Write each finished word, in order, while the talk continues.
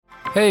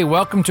Hey,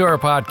 welcome to our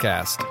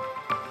podcast.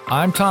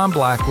 I'm Tom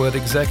Blackwood,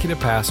 Executive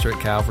Pastor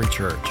at Calvary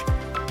Church.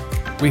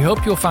 We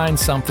hope you'll find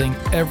something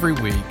every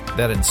week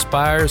that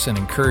inspires and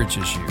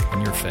encourages you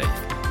in your faith.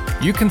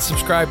 You can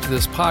subscribe to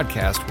this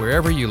podcast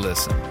wherever you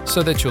listen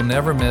so that you'll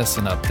never miss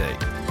an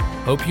update.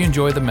 Hope you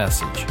enjoy the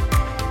message.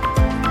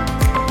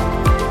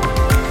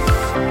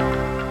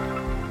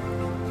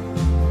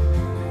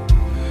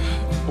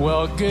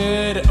 Well,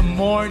 good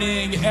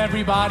morning,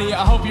 everybody.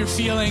 I hope you're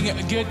feeling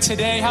good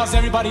today. How's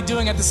everybody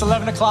doing at this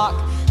 11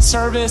 o'clock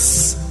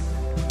service?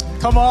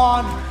 Come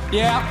on.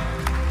 Yeah.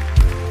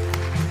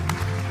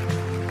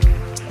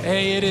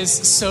 Hey, it is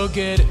so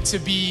good to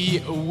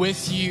be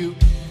with you.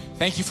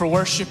 Thank you for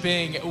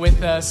worshiping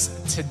with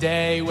us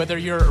today. Whether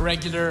you're a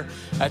regular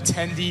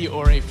attendee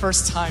or a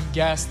first-time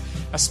guest,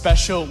 a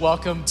special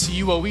welcome to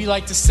you. What we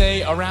like to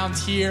say around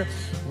here,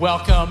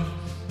 welcome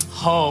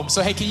home.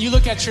 So, hey, can you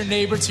look at your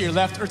neighbor to your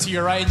left or to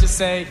your right and just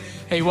say,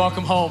 hey,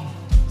 welcome home.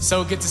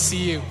 So good to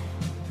see you.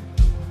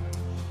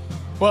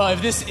 Well,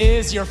 if this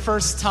is your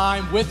first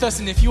time with us,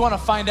 and if you want to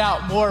find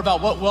out more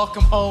about what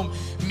welcome home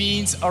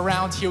means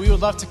around here, we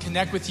would love to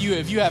connect with you.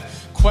 If you have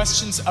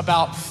questions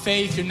about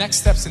faith, your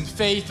next steps in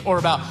faith, or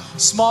about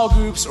small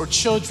groups or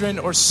children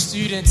or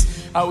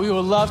students, we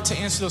would love to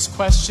answer those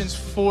questions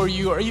for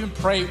you or even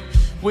pray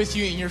with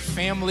you and your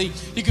family.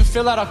 You can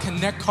fill out a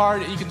Connect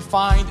card. You can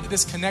find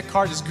this Connect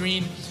card, this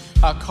green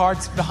card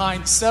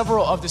behind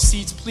several of the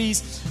seats.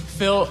 Please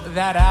fill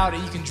that out,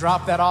 and you can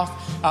drop that off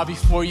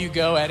before you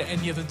go at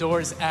any of the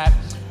doors at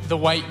the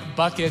white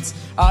buckets.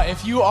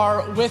 If you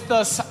are with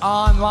us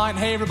online,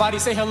 hey everybody,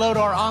 say hello to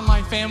our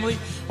online family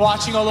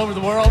watching all over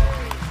the world.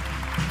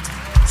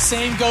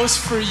 Same goes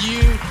for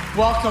you.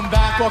 Welcome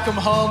back, welcome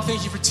home.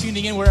 Thank you for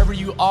tuning in wherever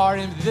you are.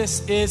 And if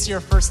this is your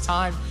first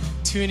time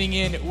tuning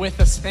in with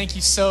us, thank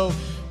you so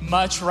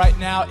much. Right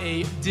now,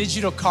 a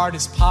digital card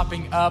is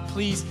popping up.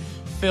 Please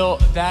fill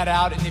that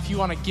out. And if you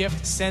want a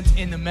gift sent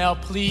in the mail,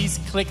 please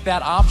click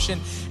that option.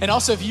 And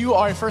also, if you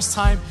are a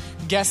first-time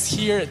guest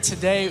here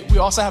today, we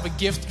also have a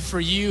gift for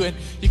you. And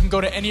you can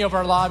go to any of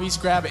our lobbies,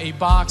 grab a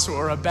box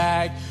or a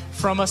bag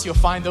from us. You'll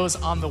find those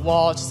on the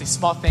wall. Just a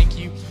small thank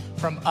you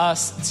from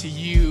us to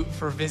you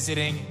for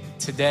visiting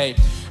today.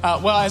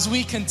 Well, as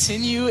we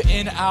continue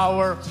in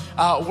our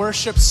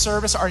worship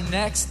service, our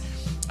next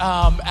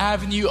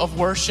avenue of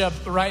worship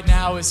right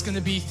now is going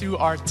to be through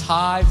our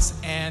tithes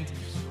and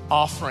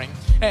offering.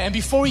 And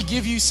before we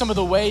give you some of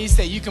the ways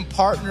that you can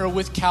partner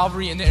with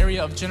Calvary in the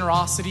area of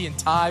generosity and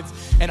tithes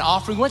and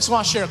offering, we just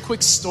want to share a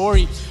quick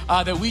story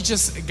that we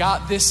just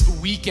got this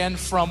weekend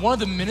from one of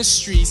the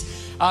ministries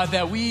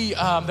that we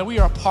are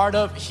a part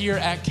of here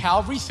at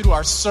Calvary through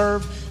our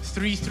Serve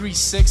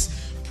 336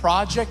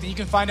 project. And you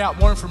can find out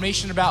more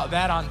information about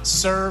that on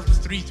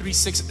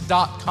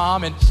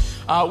serve336.com. And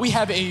we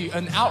have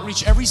an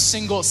outreach every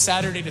single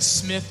Saturday to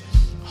Smith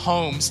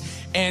Homes.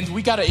 And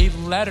we got a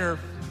letter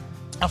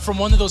from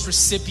one of those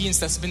recipients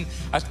that's been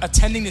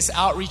attending this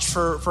outreach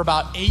for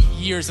about 8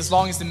 years, as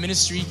long as the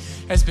ministry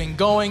has been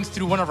going,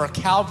 through one of our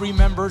Calvary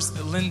members,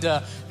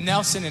 Linda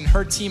Nelson and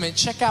her team. And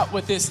check out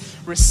what this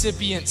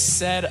recipient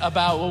said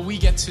about what we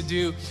get to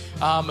do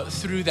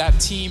through that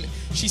team.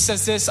 She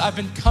says this: I've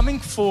been coming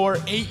for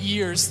 8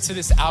 years to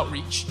this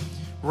outreach.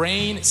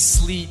 Rain,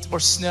 sleet, or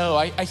snow.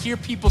 I hear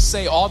people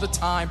say all the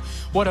time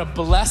what a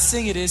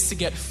blessing it is to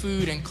get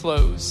food and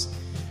clothes.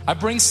 I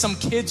bring some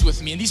kids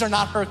with me, and these are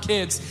not her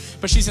kids,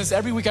 but she says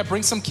every week I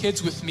bring some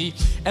kids with me,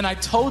 and I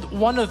told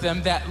one of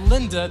them that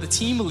Linda, the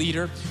team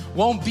leader,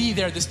 won't be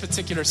there this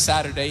particular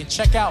Saturday. And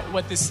check out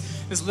what this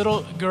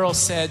little girl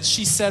said.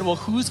 She said, well,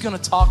 who's going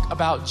to talk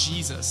about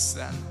Jesus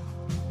then?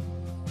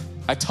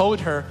 I told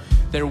her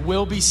there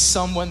will be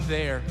someone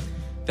there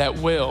that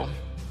will.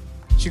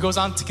 She goes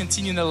on to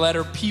continue in the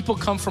letter. People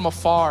come from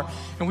afar,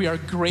 and we are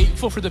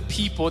grateful for the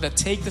people that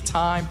take the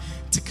time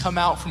to come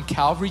out from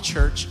Calvary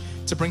Church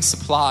to bring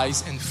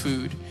supplies and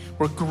food.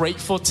 We're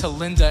grateful to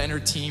Linda and her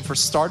team for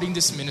starting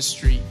this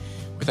ministry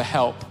with the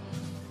help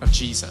of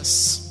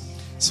Jesus.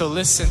 So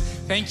listen,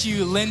 thank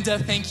you, Linda,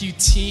 thank you,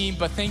 team,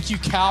 but thank you,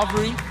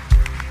 Calvary,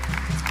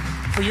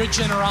 for your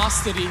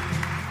generosity.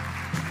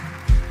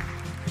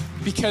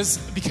 Because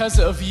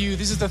of you,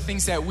 these are the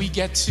things that we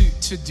get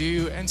to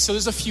do. And so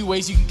there's a few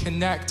ways you can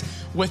connect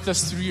with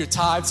us through your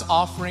tithes,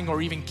 offering,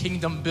 or even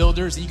Kingdom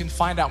Builders. And you can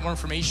find out more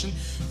information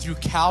through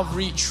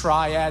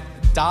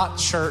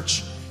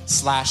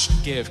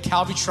calvarytriad.church/give.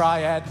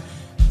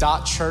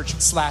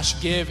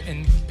 calvarytriad.church/give,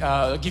 and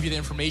I'll give you the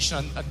information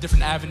on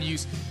different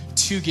avenues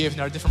to give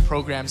and our different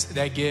programs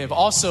that give.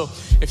 Also,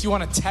 if you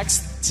want to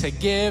text to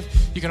give,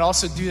 you can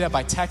also do that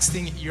by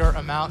texting your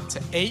amount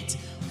to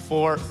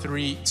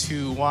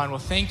 84321. Well,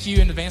 thank you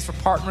in advance for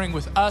partnering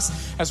with us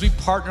as we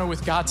partner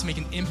with God to make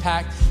an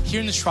impact here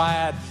in the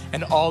Triad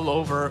and all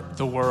over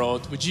the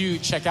world. Would you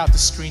check out the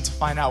screen to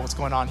find out what's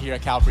going on here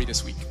at Calvary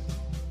this week?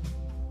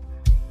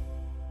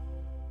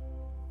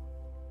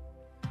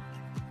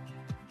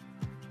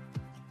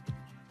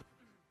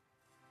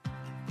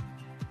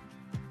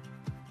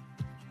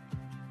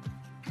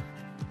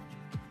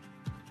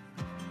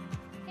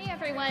 Hey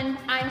everyone,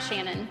 I'm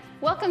Shannon.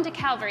 Welcome to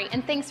Calvary,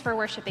 and thanks for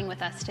worshiping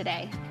with us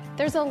today.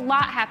 There's a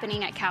lot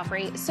happening at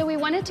Calvary, so we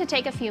wanted to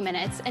take a few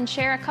minutes and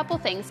share a couple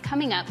things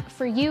coming up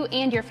for you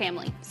and your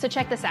family. So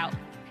check this out.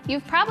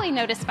 You've probably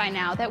noticed by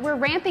now that we're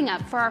ramping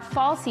up for our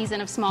fall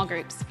season of small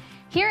groups.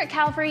 Here at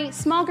Calvary,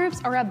 small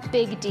groups are a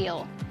big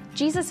deal.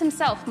 Jesus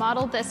himself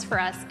modeled this for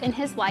us in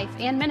his life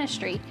and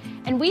ministry,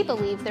 and we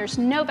believe there's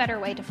no better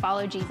way to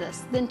follow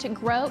Jesus than to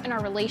grow in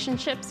our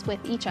relationships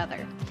with each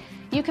other.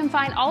 You can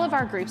find all of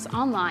our groups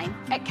online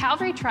at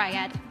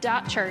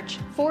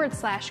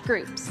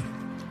calvarytriad.church/groups.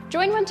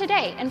 Join one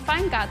today and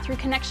find God through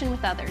connection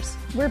with others.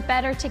 We're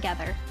better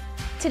together.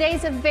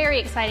 Today's a very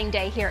exciting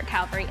day here at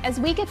Calvary as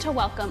we get to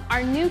welcome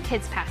our new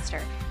kids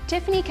pastor,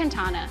 Tiffany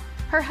Quintana,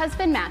 her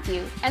husband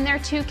Matthew, and their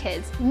 2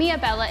 kids, Mia,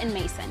 Bella, and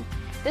Mason.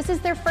 This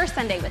is their first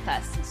Sunday with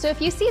us, so if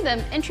you see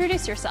them,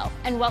 introduce yourself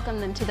and welcome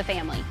them to the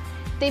family.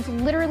 They've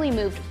literally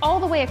moved all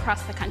the way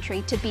across the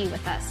country to be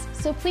with us,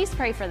 so please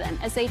pray for them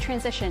as they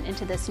transition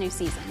into this new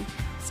season.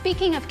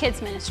 Speaking of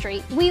kids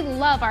ministry, we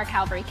love our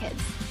Calvary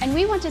kids, and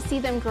we want to see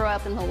them grow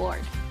up in the Lord.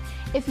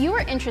 If you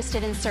are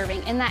interested in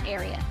serving in that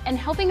area and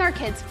helping our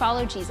kids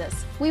follow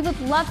Jesus, we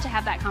would love to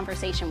have that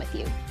conversation with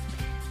you.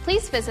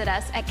 Please visit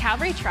us at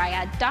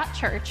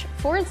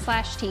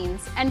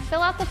calvarytriad.church/teens and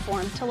fill out the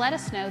form to let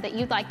us know that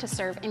you'd like to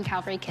serve in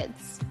Calvary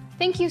Kids.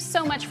 Thank you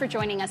so much for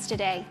joining us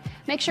today.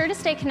 Make sure to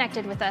stay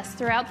connected with us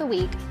throughout the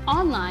week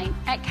online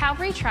at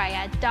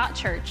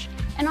calvarytriad.church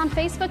and on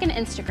Facebook and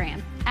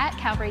Instagram at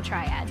Calvary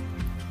Triad.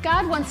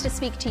 God wants to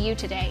speak to you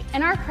today,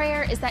 and our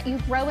prayer is that you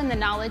grow in the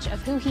knowledge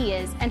of who he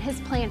is and his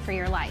plan for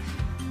your life.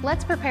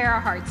 Let's prepare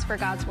our hearts for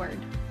God's word.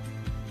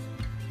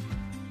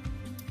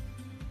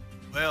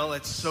 Well,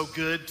 it's so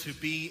good to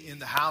be in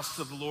the house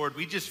of the Lord.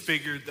 We just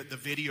figured that the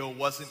video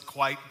wasn't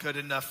quite good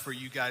enough for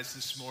you guys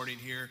this morning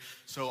here.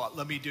 So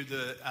let me do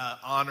the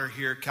honor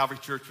here. Calvary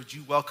Church, would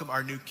you welcome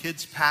our new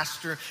kids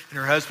pastor and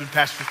her husband,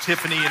 Pastor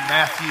Tiffany and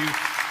Matthew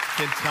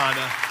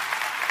Quintana.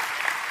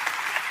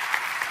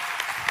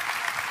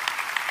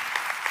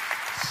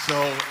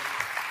 So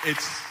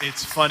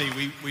it's funny.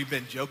 We've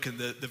been joking.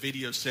 The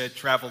video said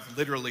traveled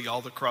literally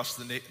all across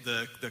the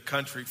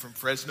country from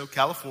Fresno,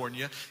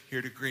 California,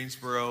 here to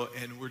Greensboro,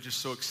 and we're just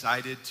so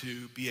excited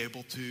to be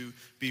able to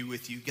be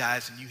with you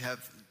guys, and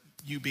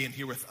you being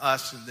here with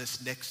us in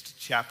this next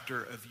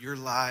chapter of your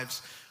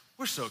lives.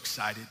 We're so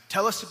excited.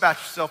 Tell us about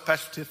yourself,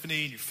 Pastor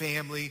Tiffany, and your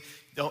family.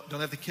 Don't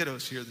have the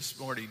kiddos here this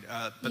morning,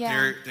 but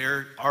Yeah.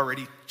 they're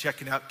already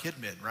checking out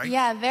KidMin, right?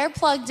 Yeah, they're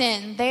plugged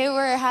in. They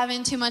were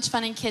having too much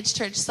fun in kids'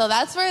 church, so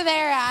that's where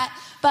they're at.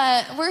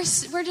 But we're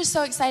just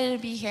so excited to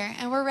be here,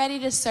 and we're ready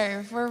to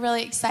serve. We're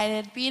really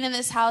excited. Being in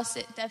this house,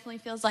 it definitely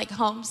feels like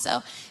home.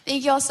 So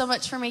thank you all so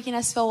much for making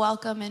us feel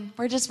welcome, and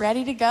we're just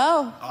ready to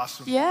go.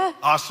 Awesome. Yeah.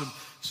 Awesome.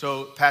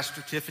 So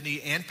Pastor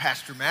Tiffany and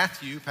Pastor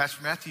Matthew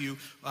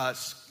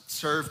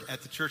served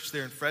at the church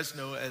there in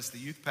Fresno as the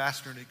youth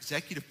pastor and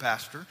executive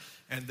pastor.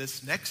 And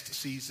this next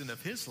season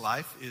of his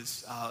life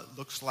is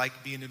looks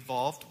like being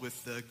involved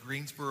with the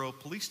Greensboro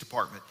Police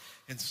Department.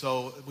 And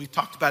so we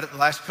talked about it the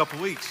last couple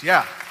of weeks.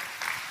 Yeah.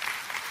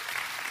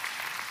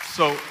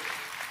 So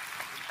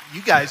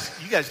you guys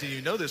didn't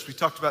even know this. We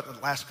talked about in the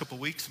last couple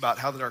of weeks about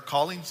how that our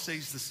calling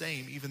stays the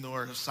same, even though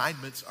our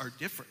assignments are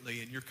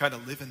differently. And you're kind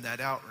of living that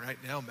out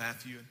right now,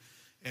 Matthew.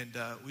 And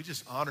we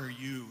just honor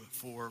you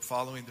for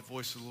following the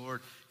voice of the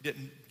Lord. He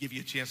didn't give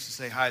you a chance to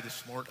say hi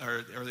this morning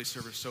or early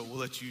service, so we'll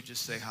let you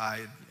just say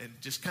hi and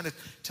just kind of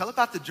tell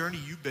about the journey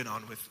you've been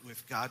on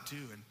with God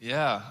too. And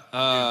yeah,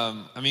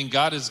 I mean,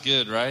 God is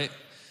good, right?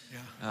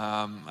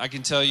 yeah, I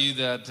can tell you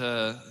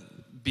that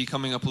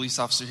becoming a police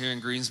officer here in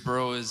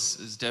Greensboro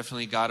is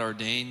definitely God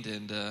ordained,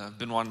 and I've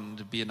been wanting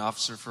to be an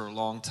officer for a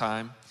long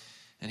time.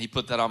 And he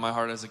put that on my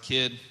heart as a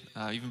kid,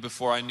 even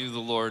before I knew the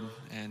Lord,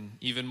 and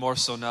even more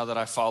so now that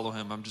I follow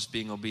him. I'm just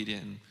being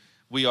obedient. And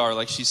we are,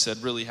 like she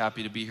said, really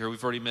happy to be here.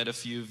 We've already met a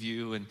few of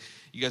you, and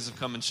you guys have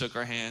come and shook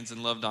our hands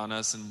and loved on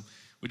us, and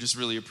we just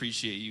really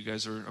appreciate you. You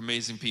guys are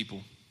amazing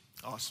people.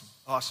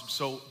 Awesome.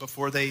 So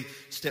before they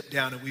step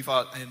down,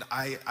 and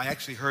I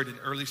actually heard in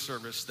early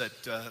service that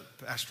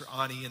Pastor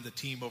Ani and the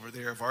team over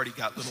there have already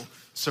got little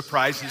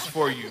surprises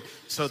for you.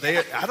 So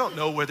I don't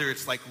know whether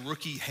it's like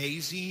rookie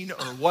hazing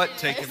or what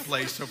taking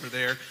place over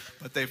there,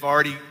 but they've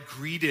already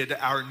greeted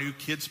our new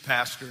kids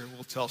pastor, and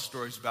we'll tell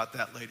stories about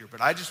that later.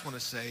 But I just want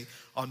to say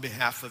on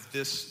behalf of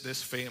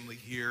this family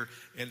here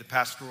and the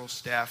pastoral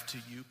staff, to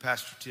you,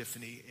 Pastor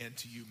Tiffany, and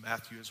to you,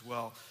 Matthew, as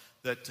well,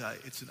 that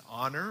it's an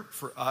honor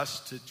for us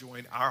to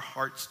join our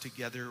hearts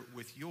together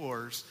with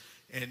yours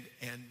and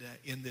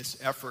in this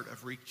effort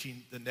of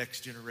reaching the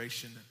next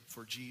generation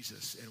for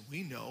Jesus. And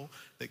we know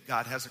that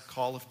God has a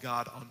call of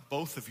God on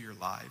both of your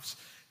lives,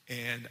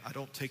 and I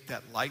don't take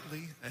that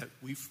lightly.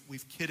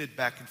 We've kidded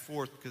back and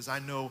forth because I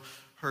know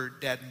her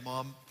dad and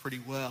mom pretty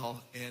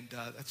well, and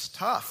that's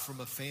tough from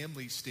a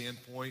family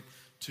standpoint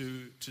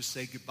to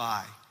say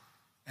goodbye.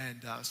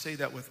 And say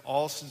that with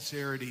all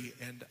sincerity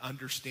and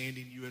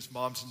understanding, you as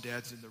moms and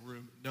dads in the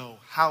room know.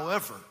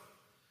 However,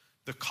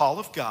 the call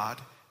of God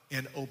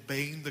and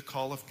obeying the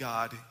call of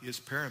God is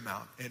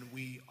paramount. And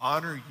we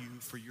honor you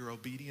for your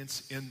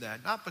obedience in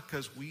that, not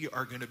because we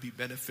are going to be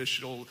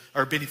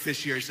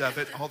beneficiaries of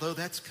it, although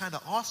that's kind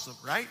of awesome,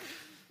 right?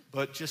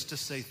 But just to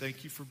say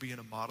thank you for being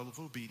a model of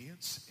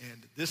obedience.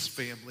 And this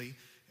family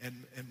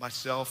and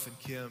myself and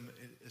Kim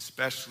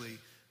especially,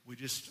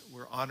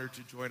 we're honored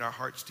to join our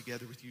hearts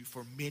together with you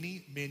for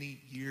many, many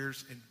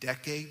years and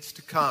decades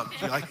to come.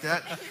 Do you like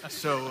that?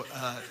 So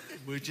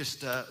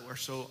we're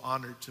so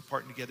honored to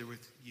partner together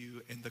with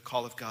you in the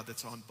call of God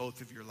that's on both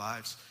of your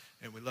lives.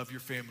 And we love your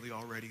family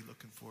already.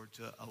 Looking forward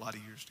to a lot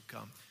of years to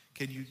come.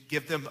 Can you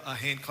give them a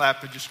hand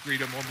clap and just greet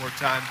them one more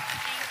time?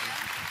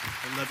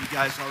 I love you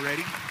guys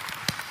already.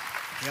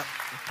 Yep,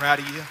 we're proud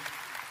of you.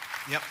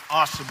 Yep,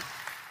 awesome.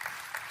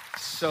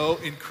 So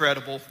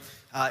incredible.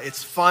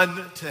 It's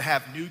fun to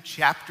have new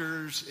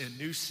chapters and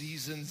new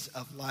seasons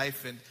of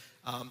life. And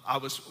I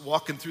was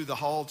walking through the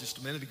hall just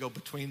a minute ago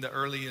between the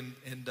early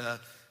and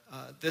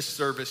this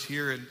service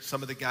here, and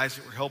some of the guys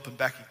that were helping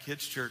back at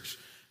Kids Church,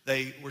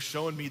 they were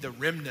showing me the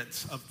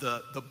remnants of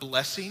the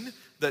blessing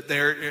that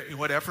they're,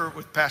 whatever,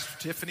 with Pastor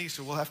Tiffany.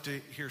 So we'll have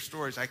to hear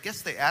stories. I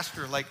guess they asked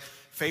her like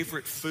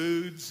favorite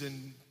foods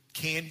and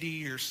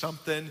candy or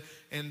something,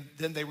 and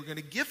then they were going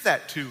to give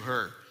that to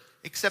her.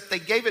 Except they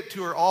gave it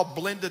to her all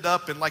blended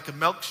up in like a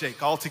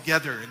milkshake all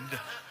together.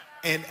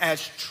 And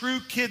as true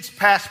Kids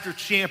Pastor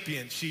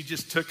champion, she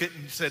just took it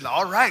and said,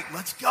 all right,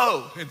 let's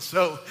go. And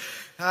so,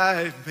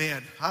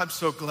 man, I'm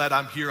so glad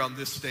I'm here on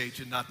this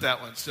stage and not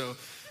that one. So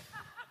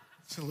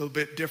it's a little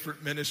bit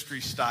different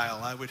ministry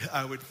style,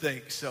 I would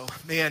think. So,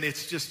 man,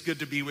 it's just good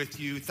to be with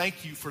you.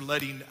 Thank you for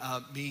letting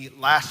me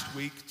last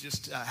week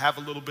just have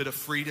a little bit of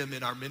freedom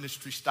in our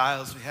ministry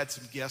styles. We had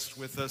some guests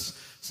with us,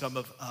 some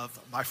of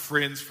my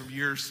friends from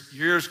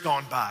years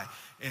gone by,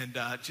 and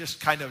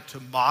just kind of to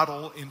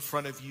model in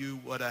front of you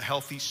what a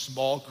healthy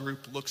small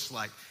group looks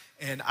like.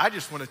 And I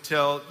just want to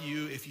tell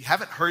you, if you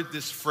haven't heard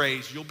this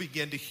phrase, you'll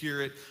begin to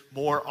hear it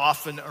more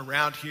often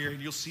around here,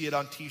 and you'll see it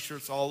on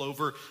t-shirts all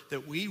over,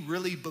 that we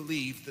really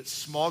believe that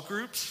small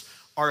groups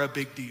are a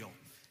big deal.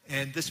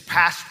 And this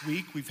past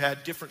week, we've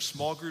had different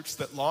small groups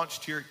that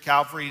launched here at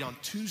Calvary. On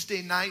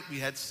Tuesday night, we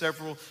had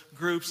several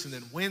groups, and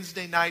then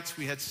Wednesday nights,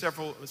 we had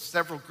several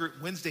groups.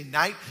 Wednesday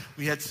night,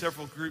 we had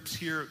several groups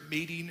here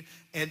meeting.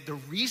 And the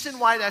reason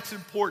why that's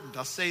important,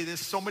 I'll say this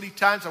so many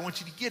times, I want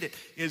you to get it,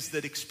 is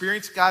that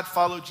experience God,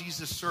 follow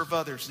Jesus, serve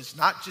others. It's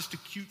not just a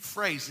cute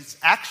phrase. It's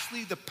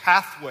actually the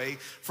pathway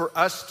for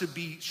us to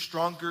be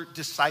stronger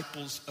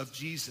disciples of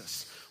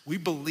Jesus. We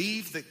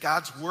believe that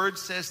God's word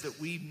says that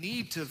we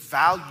need to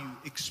value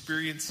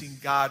experiencing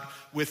God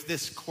with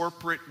this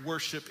corporate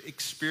worship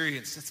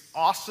experience. It's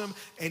awesome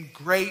and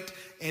great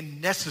and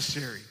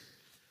necessary.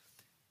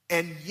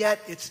 And yet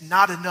it's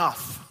not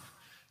enough.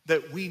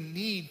 That we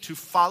need to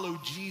follow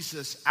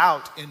Jesus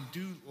out and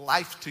do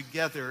life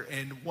together.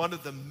 And one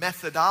of the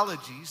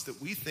methodologies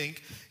that we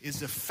think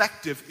is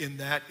effective in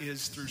that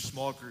is through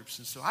small groups.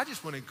 And so I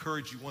just want to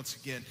encourage you once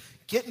again,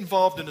 get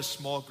involved in a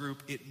small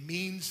group. It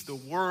means the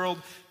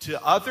world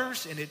to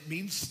others, and it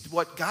means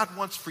what God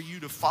wants for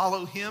you to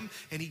follow him.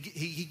 And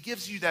he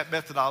gives you that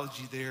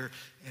methodology there,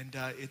 and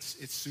it's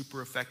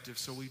super effective.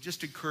 So we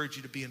just encourage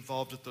you to be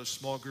involved with those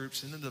small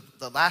groups. And then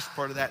the last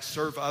part of that,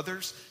 serve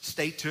others.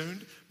 Stay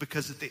tuned,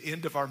 because at the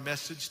end of our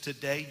message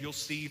today, you'll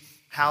see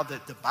how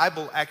that the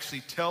Bible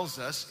actually tells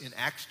us in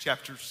Acts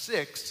chapter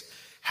 6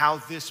 how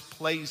this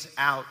plays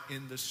out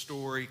in the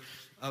story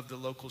of the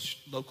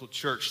local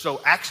church. So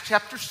Acts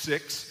chapter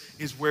 6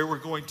 is where we're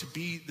going to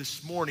be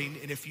this morning.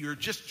 And if you're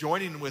just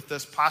joining with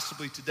us,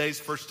 possibly today's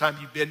the first time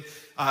you've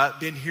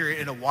been here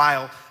in a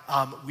while,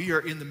 we are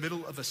in the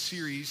middle of a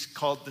series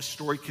called The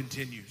Story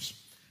Continues.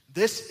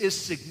 This is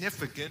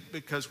significant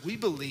because we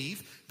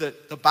believe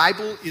that the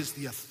Bible is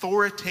the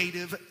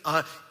authoritative,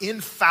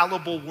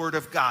 infallible Word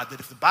of God. That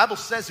if the Bible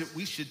says it,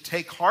 we should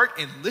take heart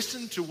and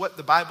listen to what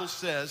the Bible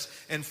says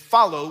and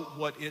follow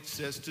what it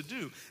says to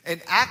do.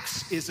 And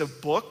Acts is a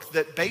book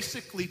that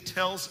basically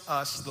tells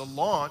us the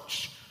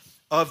launch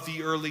of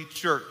the early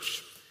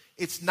church.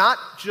 It's not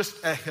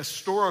just a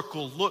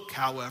historical look,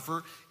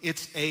 however.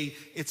 It's a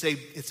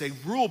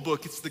rule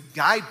book. It's the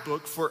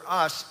guidebook for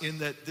us in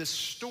that this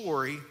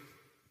story,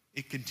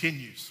 it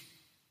continues.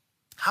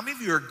 How many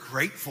of you are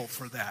grateful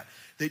for that?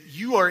 That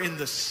you are in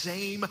the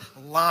same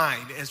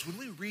line as when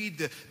we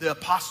read the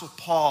Apostle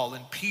Paul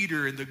and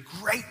Peter and the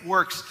great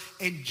works,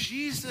 and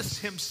Jesus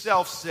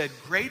himself said,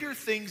 greater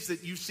things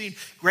that you've seen,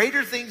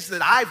 greater things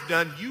that I've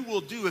done, you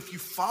will do if you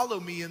follow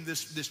me in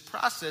this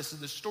process,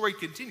 and the story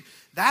continues.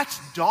 That's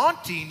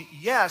daunting,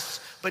 yes,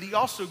 but he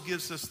also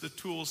gives us the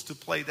tools to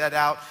play that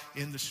out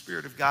in the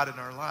Spirit of God in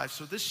our lives.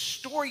 So this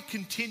story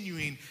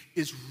continuing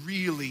is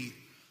really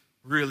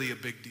a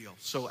big deal.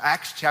 So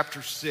Acts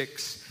chapter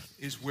 6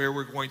 is where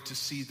we're going to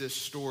see this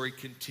story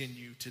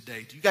continue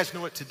today. Do you guys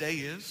know what today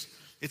is?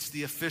 It's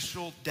the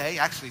official day.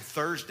 Actually,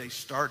 Thursday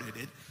started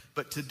it,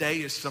 but today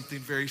is something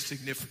very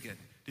significant.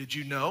 Did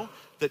you know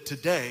that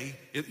today,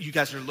 you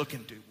guys are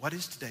looking to, what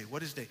is today?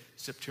 What is today?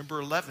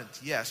 September 11th.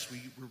 Yes, we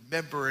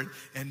remember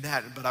and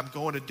that, but I'm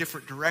going a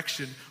different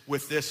direction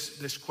with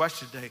this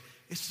question today.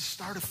 It's the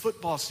start of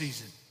football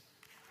season.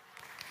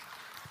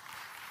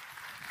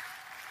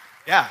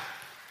 Yeah,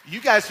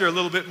 you guys are a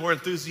little bit more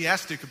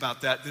enthusiastic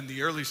about that than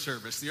the early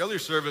service. The early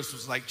service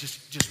was like,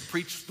 just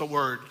preach the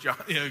word, John,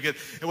 and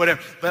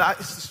whatever. But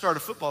it's the start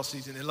of football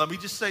season. And let me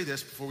just say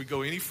this before we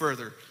go any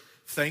further.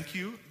 Thank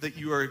you that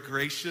you are a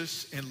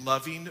gracious and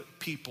loving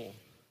people,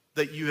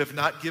 that you have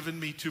not given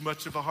me too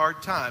much of a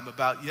hard time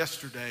about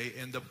yesterday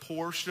and the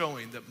poor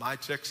showing that my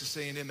Texas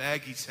A&M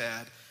Aggies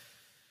had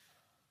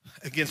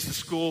against a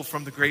school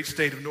from the great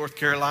state of North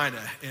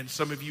Carolina. And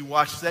some of you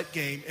watched that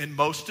game, and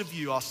most of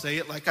you, I'll say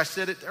it like I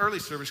said at the early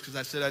service, because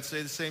I said I'd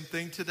say the same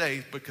thing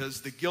today, because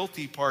the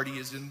guilty party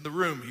is in the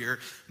room here.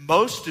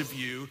 Most of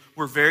you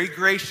were very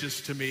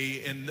gracious to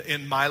me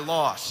in my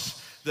loss.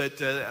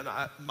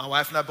 My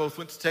wife and I both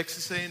went to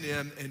Texas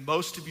A&M, and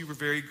most of you were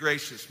very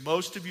gracious.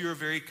 Most of you are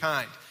very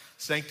kind.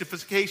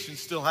 Sanctification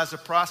still has a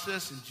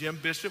process, and Jim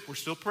Bishop, we're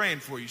still praying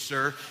for you,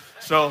 sir.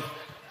 So,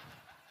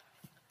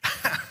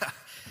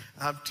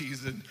 I'm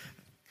teasing.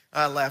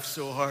 I laughed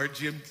so hard.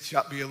 Jim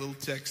shot me a little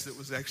text that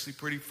was actually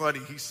pretty funny.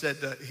 He said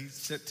he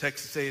sent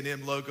Texas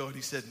A&M logo, and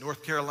he said,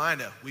 North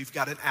Carolina, we've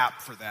got an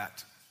app for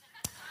that.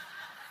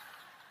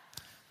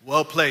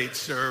 Well played,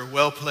 sir.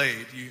 Well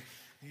played.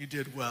 You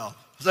did well.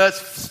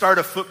 Let's start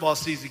a football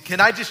season. Can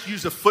I just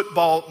use a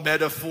football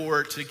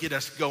metaphor to get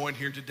us going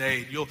here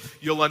today?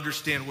 You'll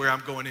understand where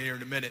I'm going here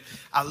in a minute.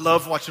 I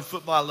love watching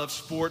football. I love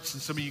sports.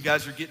 And some of you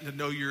guys are getting to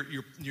know your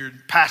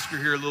pastor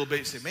here a little bit.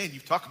 You say, man, you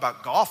talk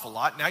about golf a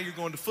lot. Now you're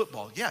going to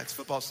football. Yeah, it's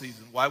football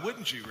season. Why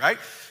wouldn't you, right?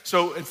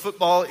 So in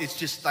football, it's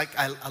just like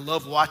I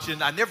love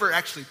watching. I never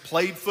actually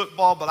played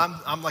football, but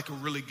I'm like a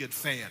really good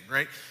fan,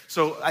 right?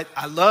 So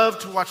I love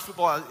to watch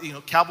football.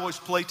 Cowboys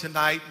play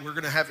tonight. We're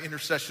going to have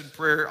intercession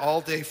prayer all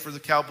day for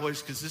the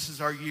Cowboys, because this is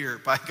our year.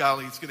 By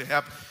golly, it's going to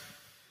happen.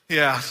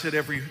 Yeah, I said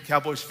every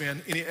Cowboys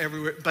fan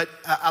everywhere. But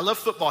I love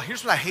football.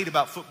 Here's what I hate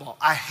about football.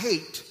 I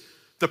hate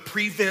the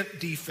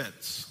prevent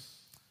defense.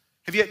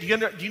 Do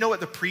you know what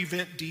the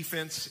prevent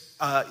defense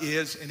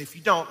is? And if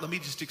you don't, let me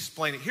just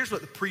explain it. Here's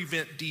what the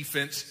prevent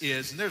defense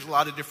is. And there's a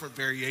lot of different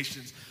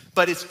variations.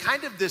 But it's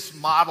kind of this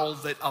model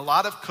that a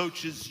lot of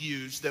coaches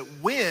use, that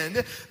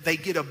when they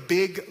get a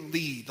big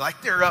lead,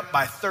 like they're up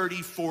by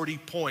 30, 40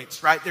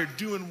 points, right? They're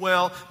doing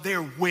well,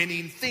 they're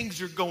winning, things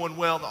are going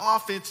well, the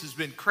offense has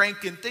been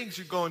cranking, things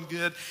are going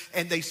good,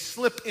 and they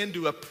slip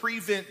into a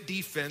prevent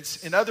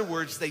defense. In other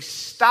words, they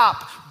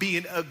stop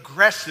being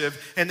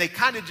aggressive, and they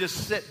kind of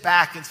just sit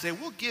back and say,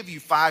 we'll give you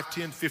 5,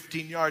 10,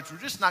 15 yards. We're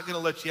just not going to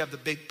let you have the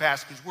big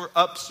pass because we're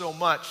up so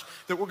much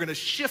that we're going to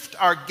shift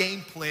our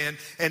game plan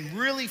and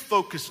really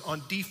focus on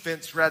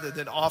defense rather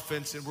than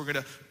offense, and we're going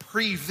to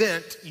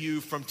prevent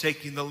you from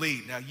taking the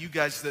lead. Now, you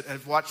guys that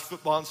have watched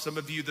football, and some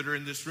of you that are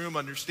in this room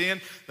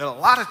understand that a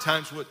lot of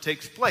times what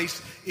takes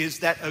place is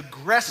that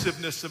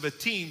aggressiveness of a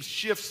team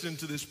shifts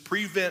into this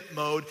prevent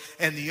mode,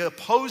 and the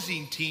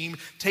opposing team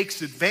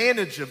takes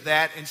advantage of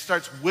that and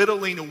starts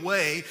whittling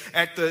away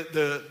at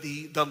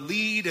the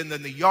lead, and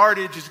then the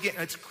yardage is getting,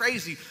 it's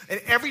crazy.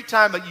 And every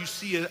time that you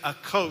see a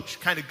coach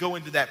kind of go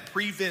into that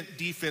prevent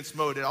defense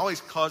mode, it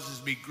always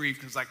causes me grief,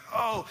 because like,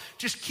 oh,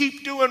 just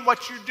keep doing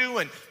what you're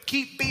doing.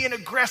 Keep being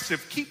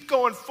aggressive. Keep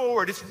going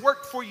forward. It's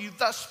worked for you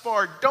thus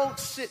far. Don't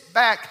sit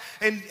back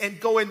and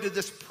go into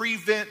this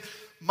prevent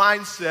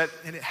mindset.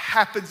 And it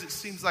happens, it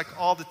seems like,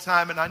 all the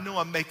time. And I know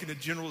I'm making a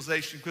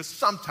generalization, because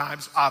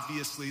sometimes,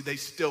 obviously, they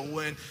still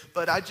win.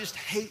 But I just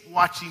hate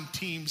watching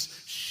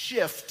teams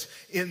shift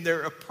in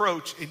their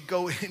approach and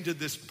go into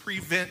this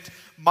prevent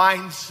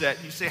mindset.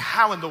 And you say,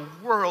 how in the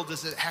world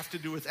does it have to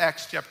do with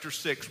Acts chapter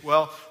 6?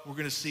 Well, we're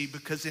going to see,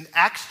 because in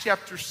Acts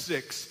chapter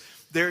 6,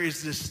 there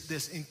is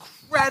this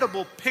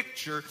incredible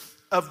picture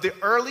of the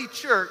early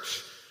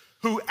church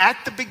who at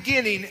the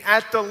beginning,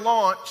 at the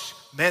launch,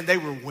 man, they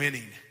were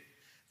winning.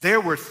 There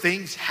were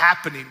things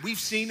happening. We've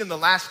seen in the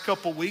last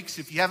couple weeks,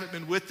 if you haven't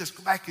been with us,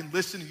 go back and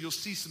listen, and you'll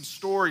see some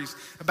stories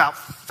about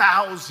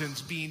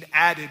thousands being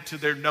added to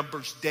their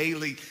numbers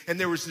daily. And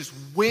there was this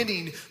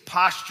winning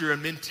posture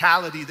and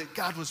mentality that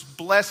God was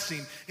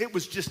blessing. It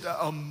was just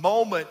a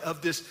moment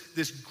of this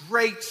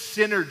great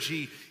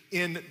synergy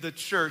in the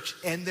church.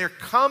 And there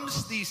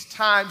comes these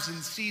times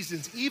and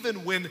seasons,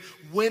 even when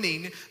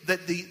winning,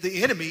 that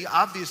the enemy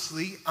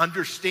obviously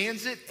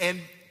understands it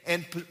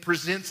and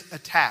presents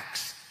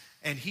attacks.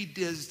 And he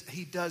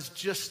does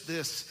just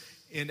this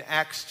in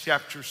Acts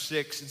chapter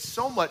 6. And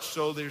so much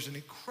so, there's an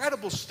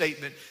incredible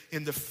statement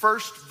in the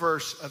first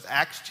verse of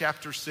Acts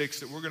chapter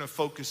 6 that we're going to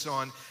focus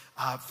on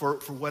for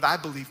what I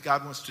believe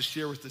God wants to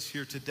share with us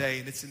here today.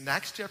 And it's in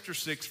Acts chapter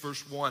 6,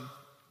 verse 1. It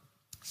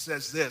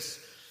says this.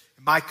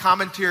 My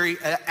commentary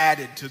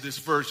added to this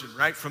version,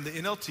 right? From the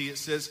NLT, it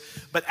says,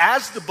 but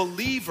as the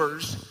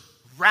believers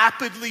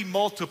rapidly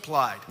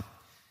multiplied,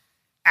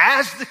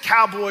 as the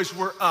Cowboys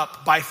were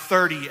up by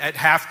 30 at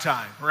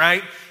halftime,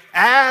 right?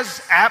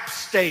 as App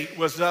State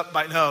was up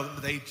by, no,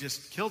 they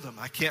just killed him.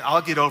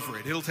 I'll get over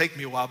it. It'll take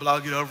me a while, but I'll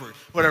get over it.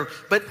 Whatever.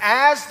 But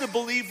as the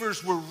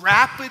believers were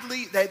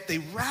they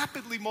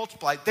rapidly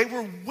multiplied. They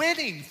were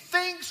winning.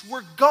 Things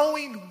were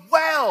going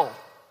well.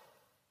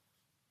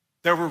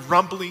 There were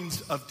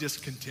rumblings of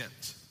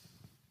discontent.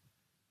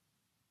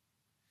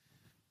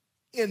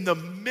 In the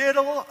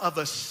middle of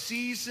a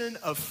season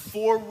of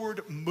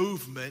forward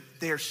movement,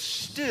 there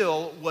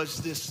still was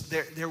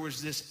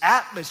this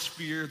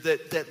atmosphere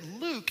that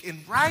Luke, in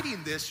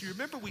writing this, you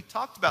remember we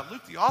talked about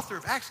Luke, the author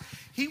of Acts,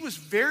 he was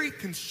very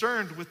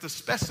concerned with the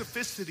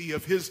specificity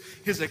of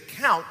his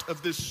account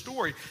of this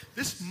story.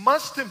 This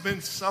must have been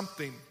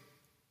something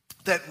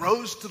that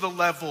rose to the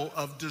level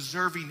of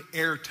deserving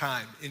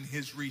airtime in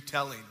his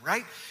retelling,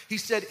 right? He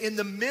said in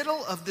the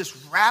middle of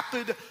this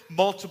rapid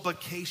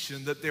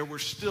multiplication that there were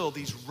still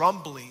these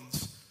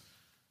rumblings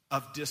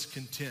of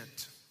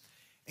discontent.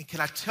 And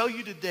can I tell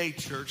you today,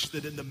 church,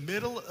 that in the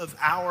middle of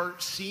our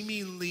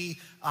seemingly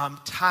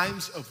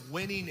times of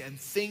winning and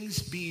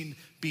things being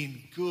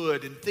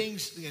good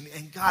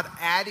and God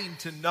adding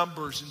to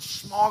numbers and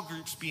small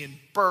groups being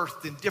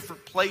birthed in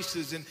different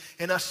places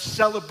and us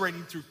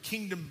celebrating through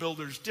Kingdom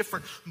Builders,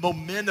 different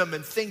momentum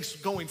and things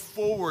going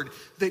forward,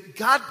 that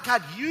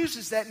God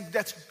uses that, and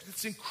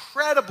that's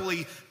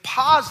incredibly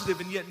positive.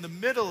 And yet in the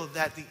middle of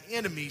that, the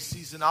enemy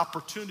sees an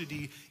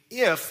opportunity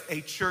if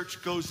a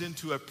church goes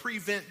into a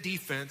prevent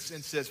defense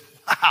and says,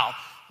 wow,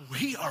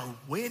 we are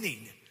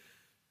winning.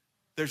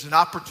 There's an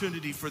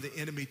opportunity for the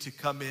enemy to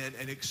come in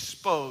and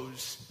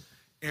expose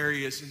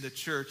areas in the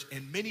church.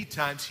 And many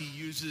times he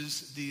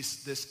uses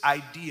this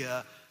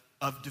idea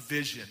of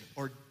division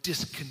or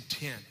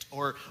discontent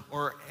or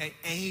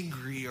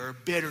angry or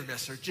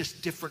bitterness or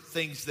just different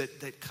things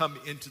that come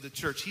into the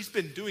church. He's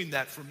been doing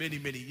that for many,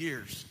 many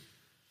years.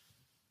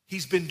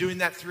 He's been doing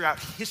that throughout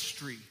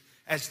history.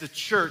 As the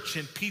church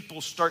and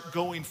people start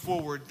going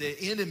forward, the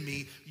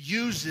enemy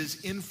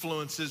uses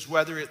influences,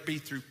 whether it be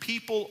through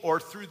people or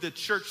through the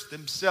church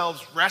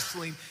themselves,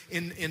 wrestling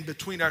in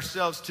between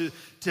ourselves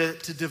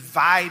to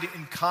divide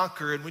and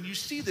conquer. And when you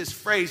see this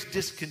phrase,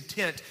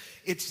 discontent,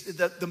 it's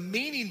the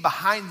meaning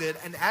behind it.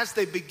 And as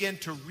they begin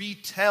to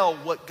retell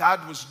what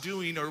God was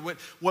doing or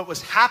what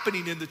was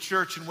happening in the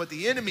church and what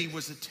the enemy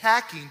was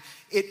attacking,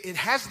 it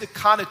has the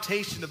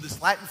connotation of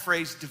this Latin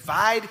phrase,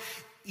 divide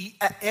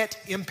et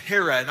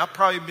impera, and I'll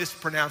probably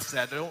mispronounce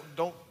that.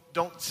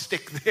 Don't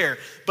stick there.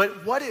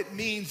 But what it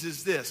means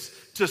is this: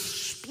 to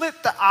split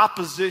the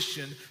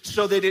opposition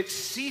so that it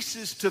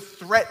ceases to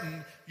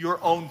threaten your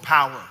own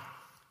power.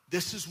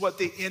 This is what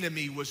the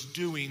enemy was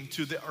doing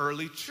to the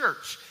early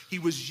church. He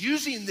was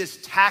using this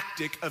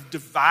tactic of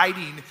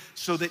dividing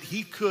so that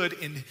he could,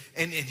 and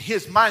in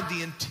his mind,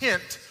 the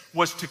intent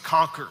was to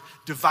conquer,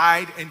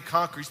 divide and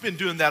conquer. He's been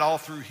doing that all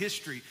through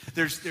history.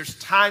 There's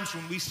times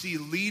when we see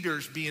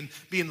leaders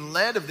being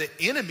led of the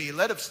enemy,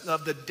 led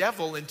of the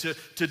devil, and to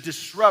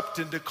disrupt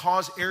and to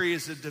cause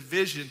areas of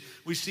division.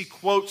 We see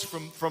quotes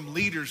from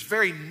leaders,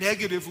 very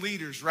negative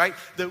leaders, right,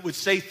 that would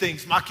say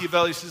things.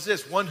 Machiavelli says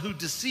this: one who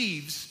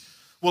deceives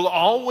will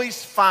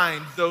always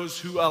find those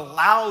who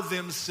allow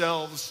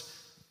themselves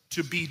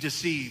to be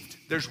deceived.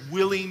 There's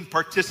willing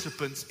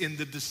participants in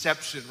the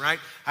deception, right?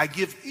 I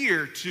give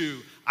ear to,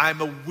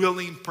 I'm a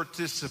willing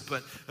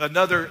participant.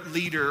 Another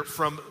leader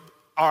from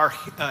our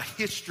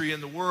history in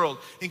the world,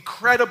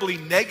 incredibly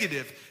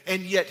negative,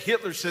 and yet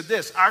Hitler said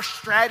this: our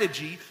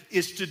strategy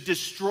is to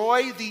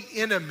destroy the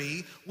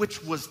enemy,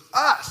 which was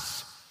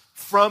us,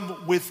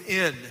 from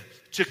within,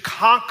 to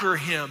conquer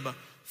him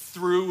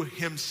through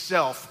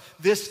himself.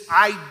 This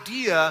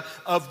idea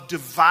of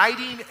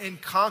dividing and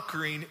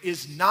conquering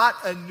is not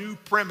a new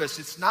premise.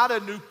 It's not a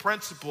new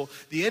principle.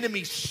 The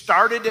enemy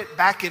started it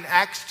back in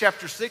Acts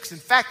chapter 6. In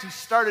fact, he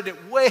started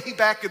it way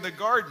back in the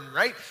garden,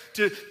 right?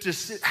 To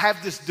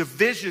have this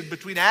division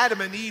between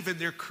Adam and Eve and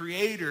their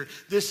creator.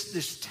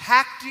 This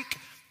tactic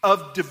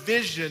of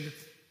division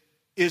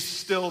is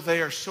still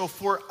there. So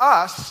for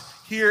us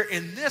here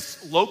in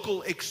this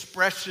local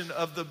expression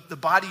of the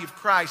body of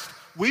Christ,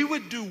 we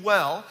would do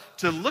well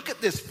to look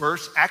at this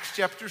verse, Acts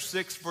chapter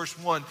 6, verse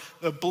 1.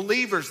 The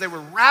believers, they were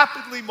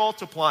rapidly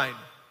multiplying,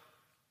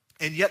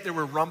 and yet there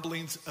were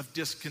rumblings of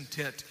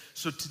discontent.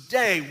 So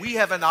today we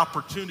have an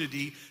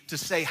opportunity to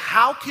say,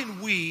 how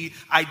can we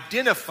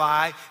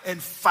identify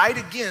and fight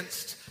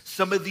against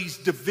some of these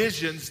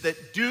divisions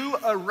that do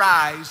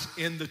arise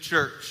in the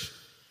church?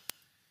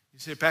 You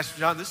say, Pastor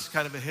John, this is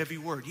kind of a heavy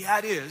word. Yeah,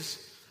 it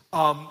is.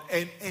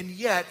 And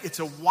yet it's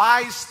a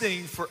wise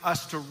thing for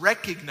us to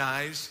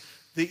recognize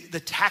the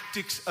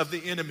tactics of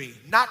the enemy,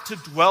 not to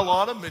dwell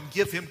on them and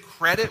give him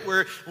credit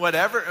where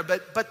whatever,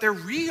 but they're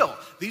real.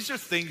 These are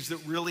things that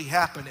really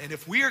happen. And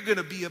if we are going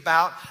to be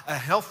about a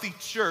healthy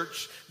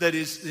church that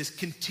is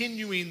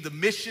continuing the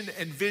mission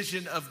and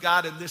vision of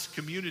God in this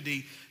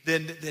community,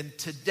 then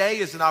today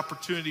is an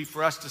opportunity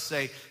for us to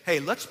say, hey,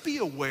 let's be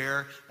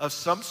aware of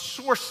some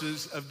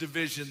sources of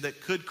division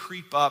that could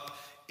creep up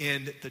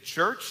in the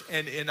church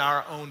and in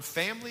our own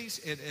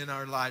families and in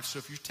our lives. So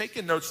if you're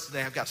taking notes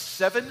today, I've got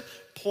 7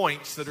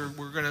 points that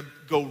we're going to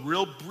go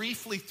real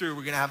briefly through.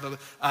 We're going to have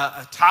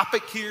a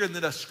topic here and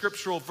then a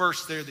scriptural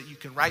verse there that you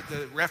can write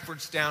the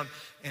reference down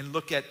and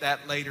look at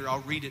that later.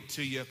 I'll read it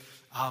to you.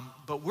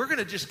 But we're going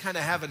to just kind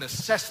of have an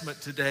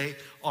assessment today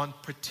on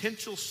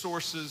potential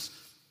sources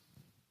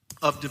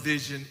of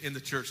division in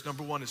the church.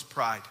 Number one is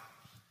pride.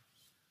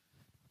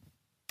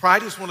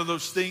 Pride is one of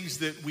those things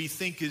that we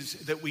think is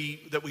that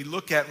we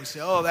look at and we say,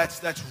 oh,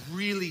 that's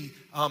really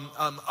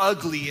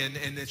ugly and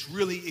it's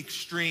really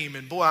extreme.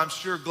 And boy, I'm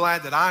sure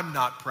glad that I'm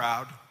not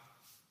proud.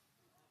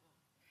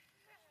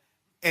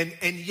 And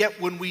yet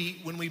when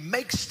we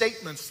make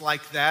statements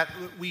like that,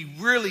 we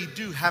really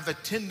do have a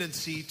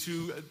tendency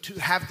to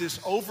have this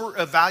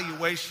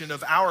over-evaluation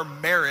of our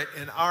merit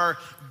and our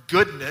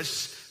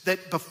goodness,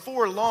 that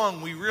before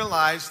long we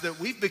realize that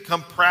we've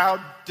become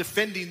proud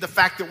defending the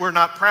fact that we're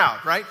not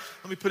proud, right?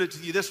 Let me put it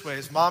to you this way.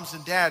 As moms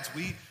and dads,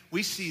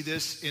 we see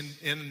this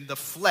in the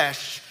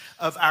flesh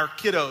of our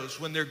kiddos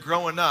when they're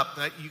growing up.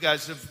 You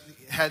guys have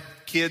had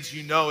kids,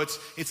 you know it's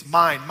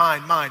mine.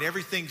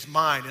 Everything's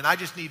mine, and I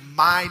just need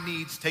my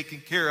needs taken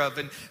care of,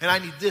 and I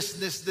need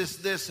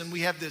this, and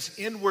we have this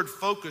inward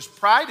focus.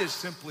 Pride is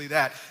simply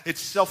that.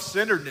 It's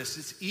self-centeredness.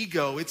 It's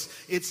ego.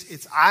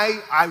 It's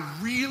I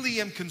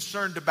really am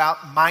concerned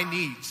about my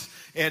needs.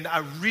 And I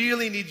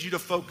really need you to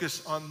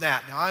focus on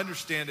that. Now, I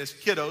understand as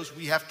kiddos,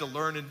 we have to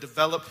learn and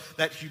develop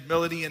that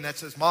humility, and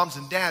that's as moms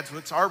and dads,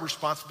 it's our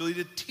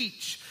responsibility to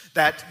teach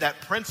that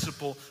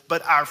principle.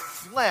 But our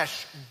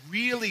flesh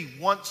really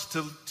wants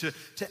to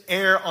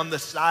err on the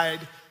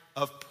side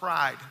of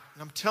pride.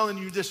 And I'm telling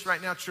you this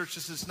right now, church,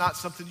 this is not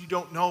something you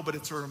don't know, but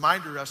it's a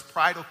reminder to us.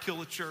 Pride will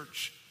kill a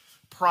church.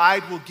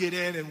 Pride will get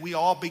in, and we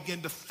all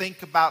begin to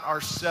think about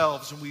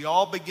ourselves, and we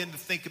all begin to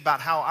think about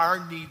how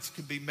our needs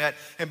can be met.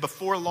 And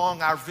before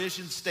long, our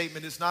vision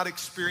statement is not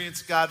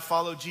experience God,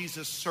 follow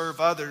Jesus, serve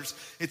others.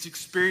 It's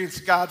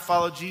experience God,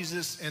 follow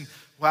Jesus, and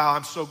wow,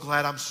 I'm so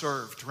glad I'm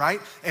served,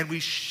 right? And we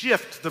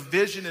shift the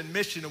vision and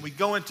mission, and we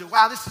go into,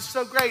 wow, this is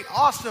so great,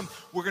 awesome.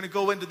 We're going to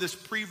go into this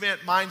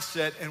prevent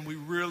mindset, and we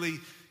really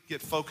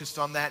get focused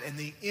on that. And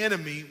the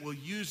enemy will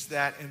use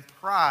that, and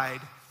pride,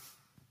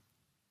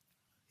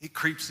 it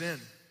creeps in.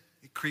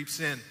 It creeps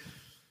in.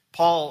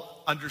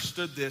 Paul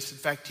understood this. In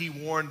fact, he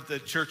warned the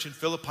church in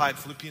Philippi in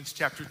Philippians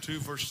chapter 2,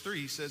 verse 3.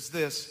 He says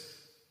this,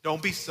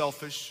 don't be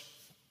selfish.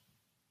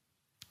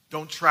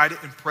 Don't try to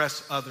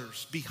impress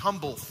others. Be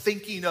humble,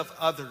 thinking of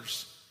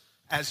others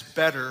as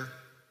better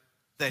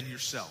than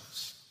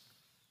yourselves.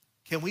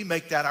 Can we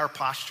make that our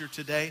posture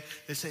today?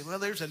 They say, well,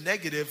 there's a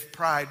negative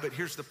pride, but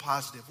here's the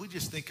positive. We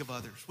just think of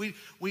others.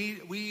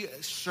 We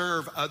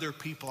serve other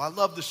people. I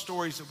love the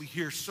stories that we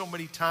hear so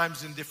many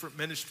times in different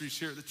ministries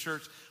here at the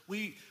church.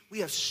 We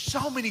have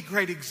so many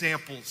great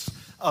examples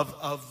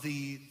of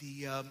the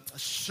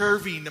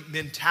serving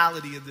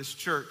mentality of this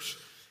church.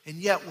 And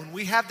yet, when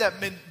we have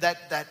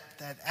that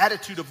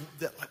attitude of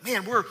that, like,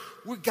 man,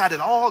 we got it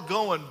all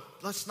going.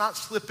 Let's not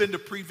slip into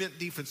prevent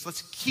defense.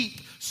 Let's keep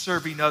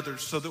serving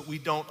others so that we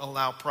don't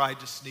allow pride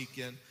to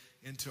sneak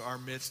into our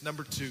midst.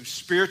 Number two,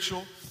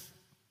 spiritual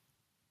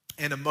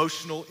and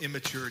emotional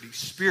immaturity.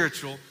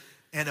 Spiritual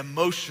and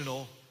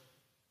emotional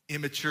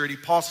immaturity.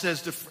 Paul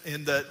says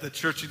in the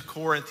church in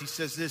Corinth, he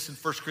says this in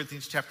 1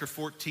 Corinthians chapter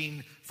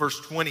 14,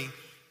 verse 20.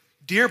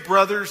 Dear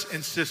brothers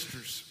and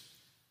sisters,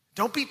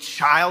 don't be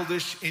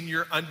childish in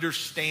your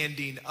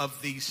understanding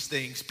of these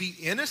things. Be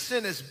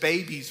innocent as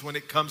babies when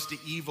it comes to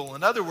evil.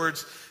 In other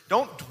words,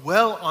 don't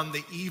dwell on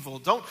the evil.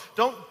 Don't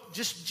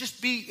just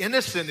be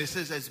innocent, it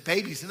says, as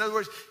babies. In other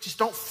words, just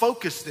don't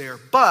focus there.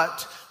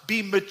 But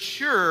be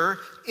mature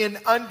in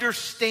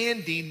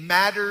understanding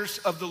matters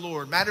of the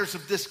Lord, matters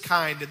of this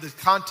kind. In the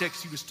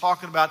context he was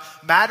talking about,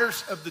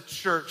 matters of the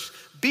church.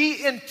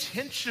 Be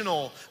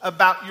intentional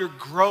about your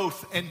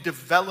growth and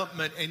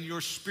development and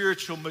your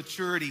spiritual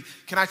maturity.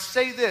 Can I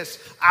say this?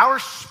 Our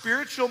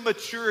spiritual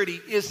maturity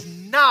is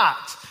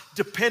not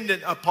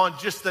dependent upon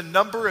just the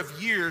number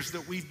of years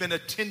that we've been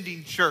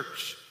attending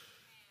church.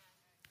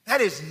 That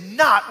is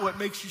not what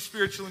makes you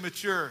spiritually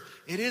mature.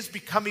 It is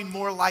becoming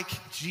more like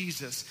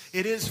Jesus.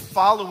 It is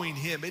following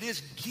him. It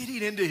is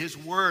getting into his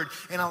word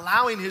and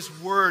allowing his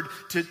word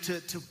to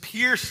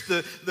pierce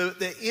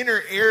the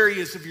inner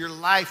areas of your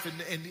life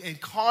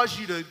and cause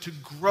you to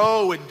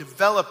grow and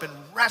develop and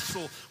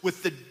wrestle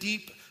with the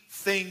deep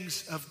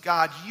things of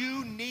God.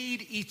 You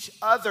need each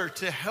other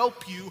to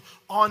help you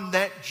on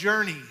that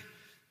journey.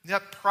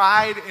 That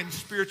pride and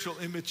spiritual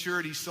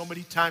immaturity so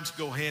many times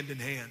go hand in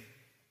hand.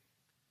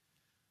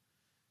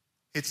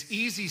 It's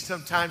easy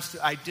sometimes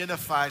to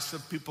identify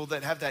some people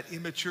that have that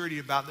immaturity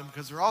about them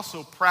because they're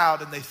also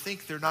proud and they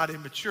think they're not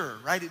immature,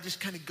 right? It just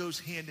kind of goes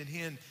hand in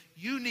hand.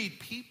 You need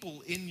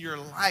people in your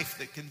life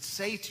that can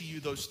say to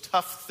you those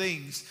tough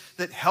things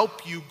that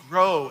help you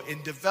grow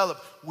and develop.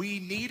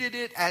 We needed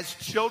it as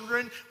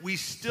children. We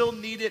still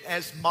need it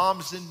as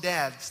moms and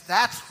dads.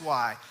 That's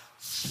why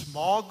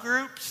small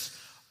groups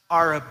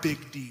are a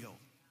big deal.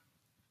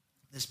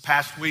 This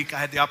past week, I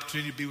had the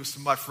opportunity to be with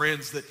some of my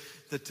friends that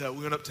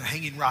we went up to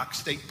Hanging Rock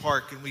State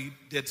Park, and we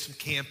did some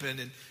camping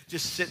and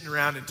just sitting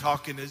around and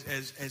talking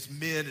as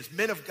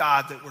men of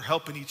God that were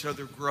helping each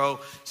other grow.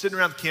 Sitting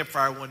around the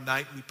campfire one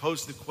night, we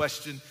posed the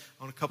question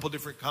on a couple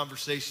different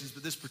conversations,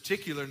 but this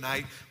particular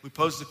night, we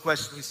posed the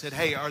question. We said,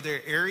 hey, are there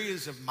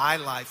areas of my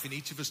life, and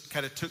each of us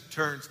kind of took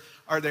turns,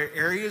 are there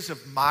areas of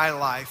my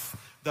life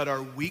that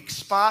are weak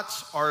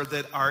spots or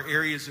that are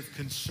areas of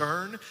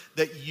concern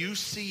that you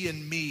see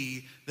in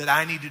me that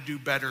I need to do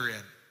better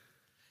in?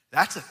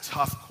 That's a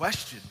tough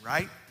question,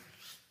 right?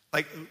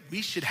 Like,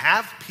 we should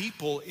have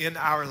people in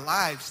our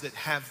lives that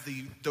have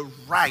the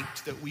right,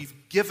 that we've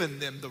given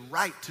them the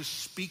right to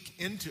speak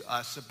into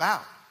us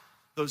about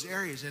those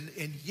areas.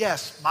 And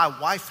yes, my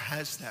wife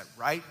has that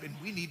right, and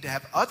we need to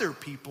have other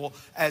people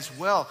as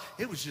well.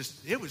 It was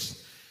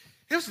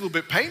a little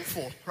bit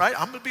painful, right?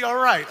 I'm going to be all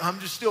right. I'm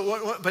just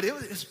still, but it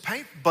was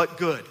painful, but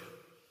good.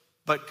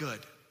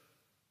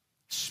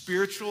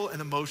 Spiritual and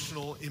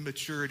emotional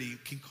immaturity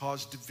can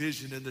cause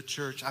division in the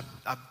church.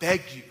 I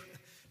beg you,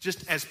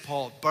 just as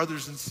Paul,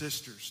 brothers and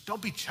sisters,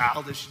 don't be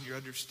childish in your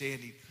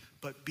understanding,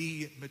 but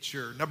be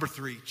mature. Number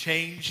 3,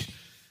 change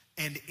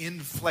and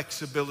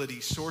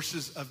inflexibility,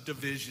 sources of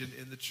division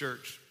in the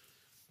church.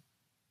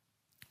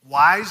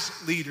 Wise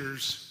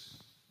leaders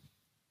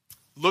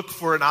look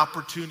for the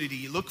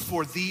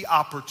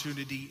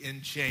opportunity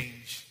in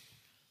change.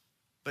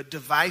 But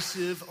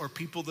divisive or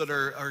people that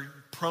are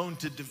prone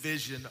to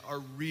division are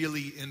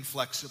really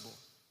inflexible.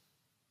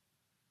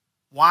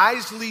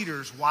 Wise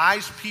leaders,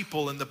 wise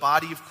people in the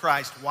body of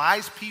Christ,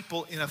 wise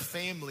people in a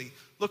family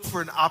look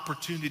for an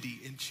opportunity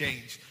in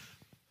change.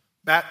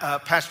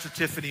 Pastor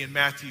Tiffany and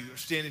Matthew are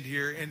standing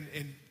here,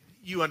 and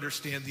you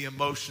understand the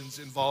emotions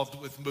involved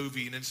with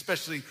moving, and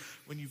especially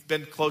when you've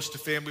been close to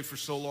family for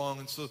so long,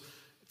 and so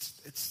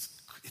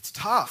it's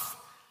tough.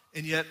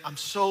 And yet I'm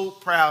so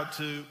proud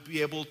to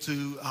be able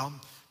to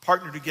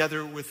partner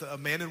together with a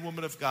man and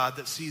woman of God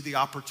that see the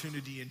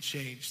opportunity in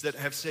change, that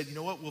have said, you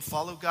know what, we'll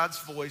follow God's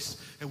voice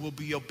and we'll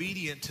be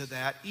obedient to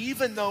that,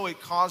 even though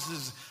it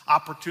causes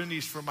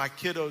opportunities for my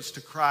kiddos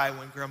to cry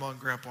when grandma and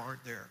grandpa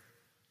aren't there.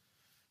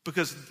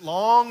 Because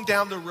long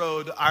down the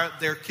road,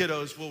 their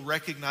kiddos will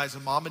recognize a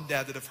mom and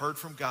dad that have heard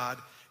from God,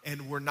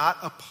 and we're not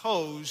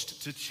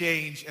opposed to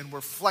change, and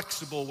we're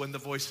flexible when the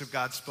voice of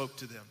God spoke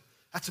to them.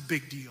 That's a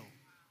big deal.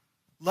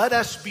 Let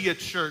us be a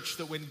church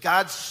that when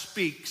God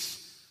speaks,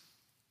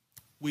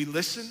 we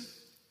listen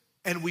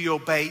and we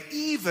obey,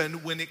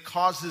 even when it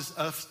causes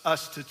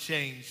us to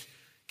change.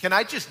 Can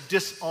I just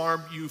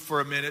disarm you for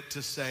a minute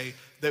to say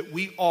that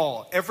we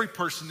all, every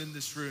person in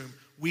this room,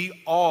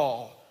 we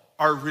all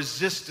are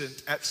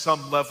resistant at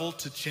some level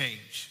to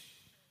change.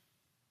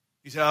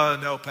 You say, oh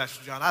no,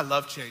 Pastor John, I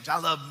love change. I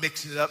love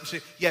mixing it up.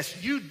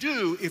 Yes, you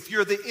do if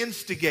you're the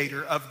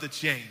instigator of the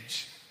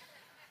change.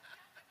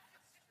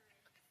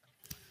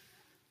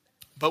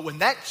 But when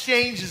that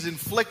change is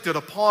inflicted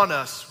upon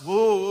us,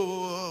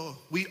 whoa,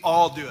 we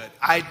all do it.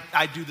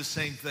 I do the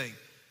same thing.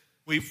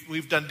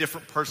 We've done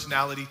different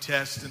personality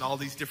tests and all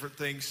these different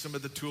things, some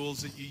of the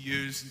tools that you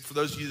use. And for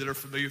those of you that are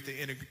familiar with the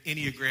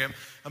Enneagram,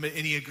 I'm an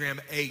Enneagram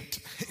 8.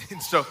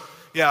 And so,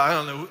 yeah, I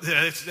don't know,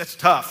 that's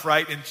tough,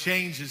 right? And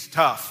change is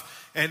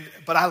tough.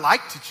 But I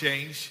like to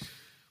change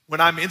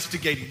when I'm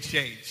instigating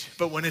change.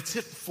 But when it's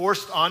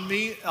forced on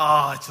me,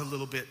 it's a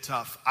little bit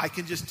tough. I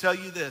can just tell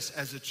you this,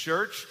 as a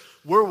church,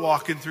 we're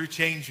walking through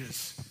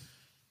changes.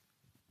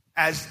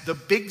 As the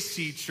Big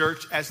C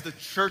Church, as the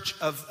church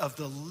of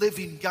the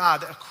living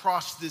God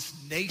across this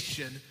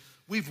nation,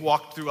 we've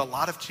walked through a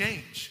lot of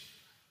change.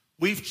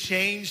 We've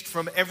changed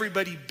from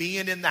everybody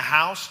being in the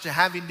house to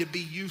having to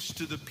be used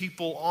to the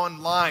people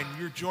online.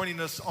 You're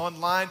joining us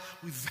online.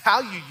 We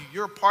value you.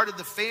 You're a part of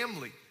the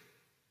family.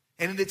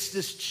 And it's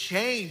this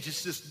change,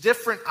 it's this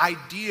different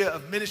idea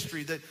of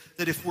ministry that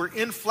if we're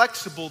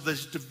inflexible,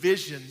 there's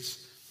divisions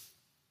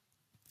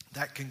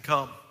that can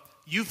come.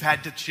 You've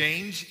had to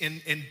change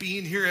in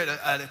being here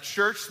at a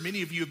church.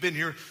 Many of you have been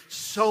here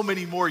so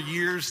many more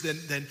years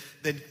than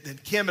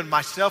Kim and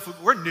myself.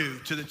 We're new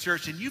to the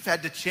church, and you've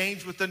had to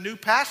change with a new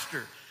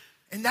pastor.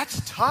 And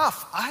that's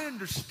tough. I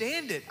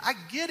understand it. I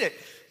get it.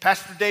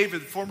 Pastor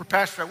David, the former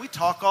pastor, we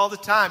talk all the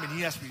time, and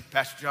he asked me,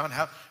 Pastor John,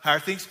 how are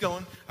things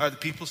going? Are the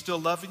people still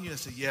loving you? I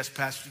said, yes,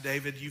 Pastor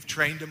David, you've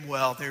trained them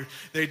well.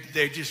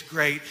 They're just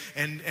great,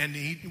 and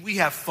we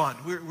have fun.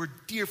 We're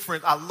dear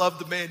friends. I love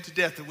the man to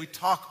death, and we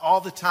talk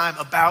all the time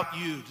about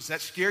you. Does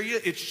that scare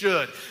you? It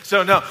should.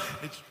 So no,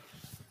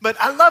 but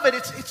I love it.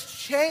 It's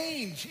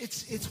change.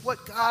 It's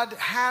what God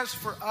has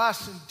for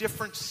us in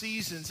different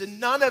seasons, and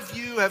none of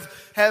you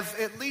have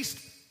at least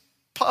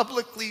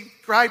publicly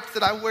griped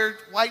that I wear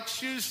white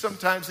shoes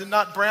sometimes and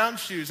not brown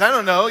shoes. I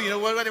don't know,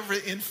 whatever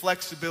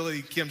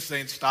inflexibility. Kim's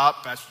saying,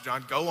 stop, Pastor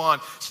John, go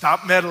on,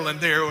 stop meddling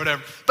there or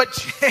whatever. But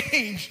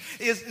change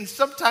is, and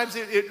sometimes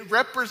it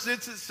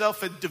represents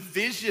itself in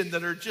division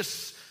that are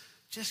just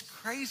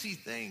crazy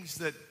things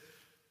that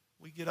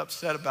we get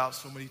upset about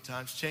so many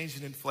times. Change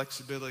and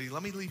inflexibility.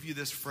 Let me leave you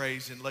this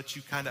phrase and let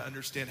you kind of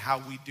understand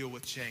how we deal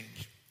with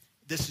change.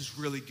 This is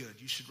really good.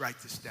 You should write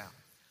this down.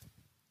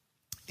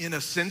 in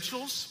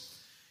essentials,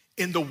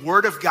 in the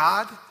Word of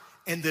God,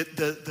 and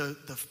the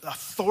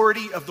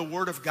authority of the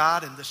Word of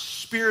God and the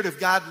Spirit of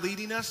God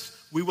leading us,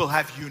 we will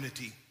have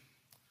unity.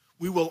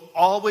 We will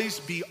always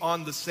be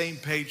on the same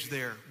page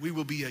there. We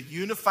will be a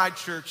unified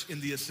church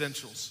in the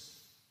essentials.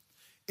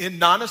 In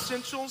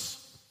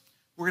non-essentials,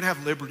 we're going to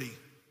have liberty.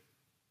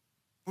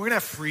 We're going to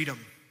have freedom.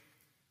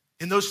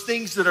 In those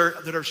things that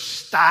are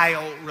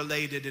style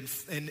related and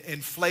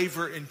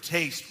flavor and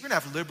taste, we're going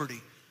to have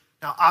liberty.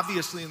 Now,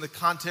 obviously, in the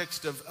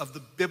context of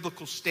the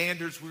biblical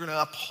standards, we're going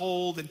to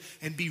uphold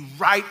and be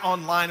right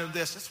on line on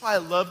this. That's why I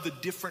love the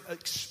different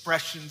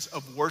expressions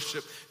of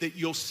worship that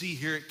you'll see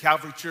here at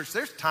Calvary Church.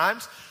 There's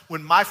times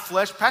when my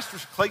flesh, Pastor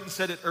Clayton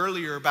said it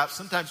earlier about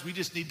sometimes we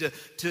just need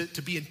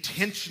to be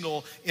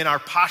intentional in our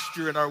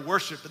posture and our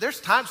worship. But there's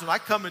times when I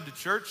come into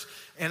church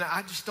and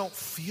I just don't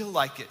feel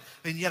like it.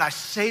 And yet I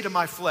say to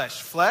my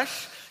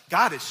flesh,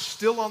 God is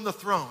still on the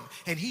throne,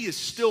 and he is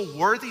still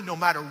worthy no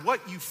matter what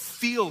you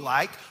feel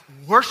like.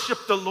 Worship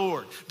the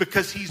Lord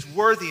because he's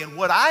worthy. And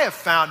what I have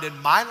found in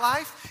my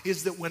life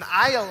is that when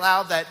I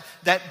allow that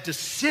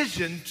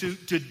decision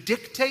to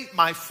dictate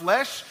my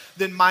flesh,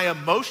 then my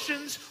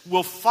emotions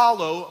will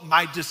follow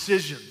my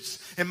decisions.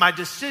 And my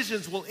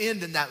decisions will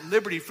end in that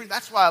liberty.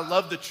 That's why I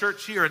love the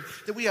church here and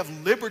that we have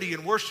liberty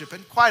in worship.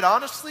 And quite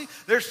honestly,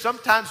 there's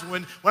sometimes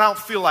when I don't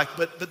feel like,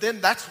 but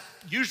then that's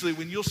usually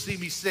when you'll see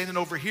me standing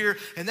over here,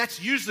 and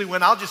that's usually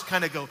when I'll just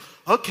kind of go,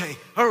 okay,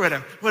 or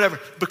whatever.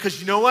 Because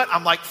you know what?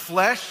 I'm like,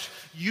 flesh,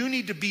 you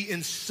need to be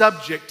in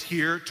subject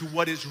here to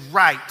what is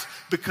right.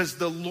 Because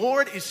the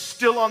Lord is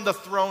still on the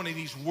throne and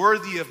he's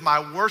worthy of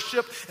my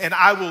worship, and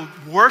I will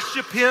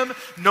worship him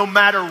no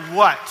matter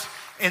what.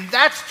 And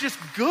that's just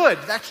good.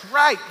 That's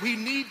right. We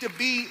need to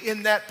be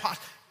in that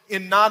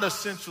in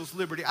non-essentials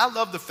liberty. I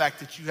love the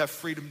fact that you have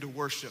freedom to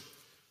worship.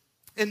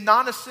 In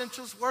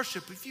non-essentials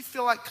worship, if you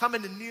feel like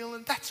coming and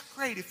kneeling, that's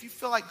great. If you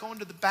feel like going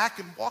to the back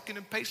and walking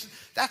in patience,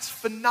 that's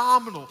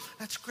phenomenal.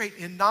 That's great.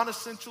 In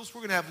non-essentials, we're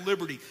going to have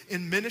liberty.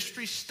 In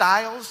ministry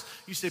styles,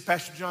 you say,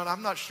 Pastor John,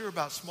 I'm not sure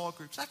about small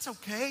groups. That's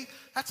okay.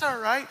 That's all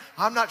right.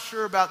 I'm not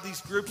sure about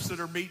these groups that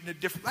are meeting at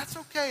different. That's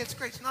okay. It's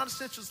great. It's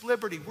non-essentials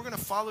liberty. We're going to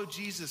follow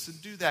Jesus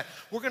and do that.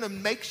 We're going to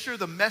make sure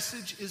the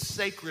message is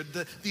sacred.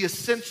 The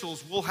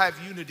essentials will have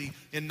unity.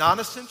 In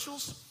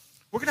non-essentials,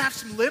 we're going to have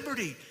some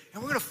liberty.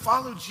 And we're going to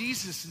follow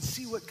Jesus and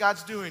see what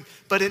God's doing.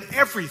 But in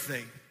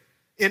everything,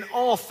 in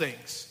all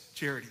things,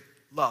 charity,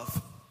 love.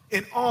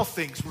 In all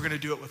things, we're going to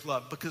do it with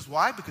love. Because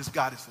why? Because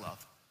God is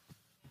love.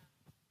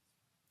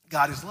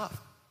 God is love.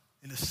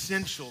 In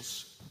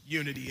essentials,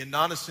 unity. In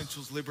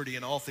non-essentials, liberty.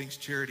 In all things,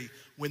 charity.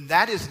 When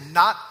that is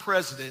not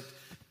present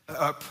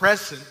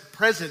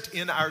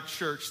in our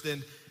church,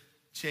 then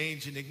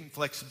change and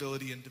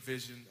inflexibility and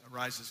division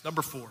arises.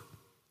 Number 4,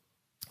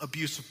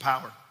 abuse of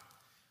power.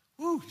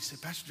 Ooh, you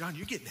said, Pastor John,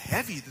 you're getting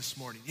heavy this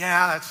morning.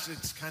 Yeah,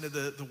 it's kind of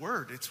the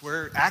word. It's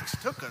where Acts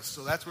took us,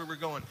 so that's where we're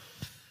going.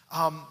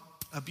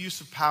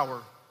 Abuse of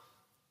power.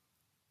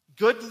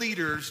 Good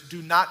leaders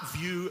do not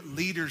view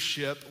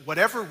leadership,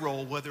 whatever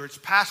role, whether it's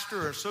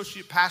pastor or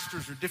associate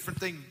pastors or different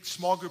things,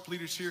 small group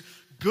leaders here,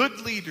 good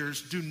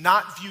leaders do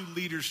not view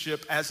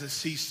leadership as a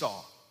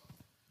seesaw.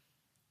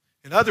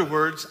 In other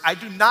words, I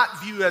do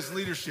not view as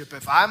leadership,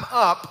 if I'm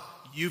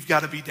up, you've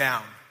got to be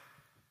down.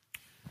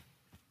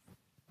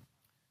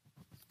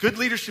 Good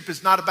leadership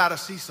is not about a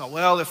seesaw.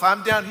 Well, if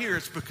I'm down here,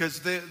 it's because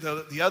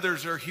the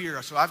others are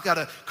here. So I've got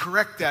to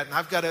correct that, and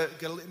I've got to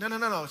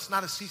no. It's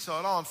not a seesaw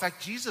at all. In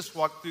fact, Jesus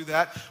walked through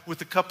that with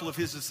a couple of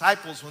his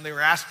disciples when they were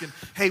asking,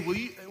 hey, will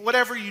you,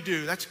 whatever you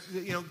do, that's,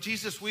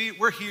 Jesus,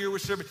 we're here, we're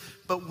serving.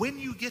 But when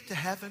you get to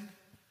heaven,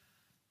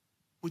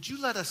 would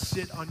you let us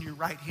sit on your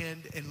right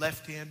hand and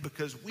left hand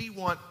because we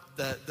want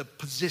the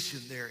position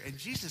there? And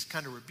Jesus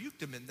kind of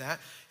rebuked him in that.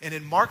 And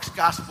in Mark's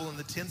gospel in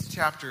the 10th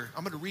chapter,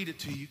 I'm going to read it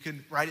to you. You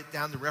can write it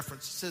down, the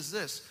reference. It says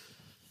this: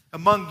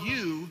 among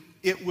you,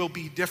 it will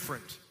be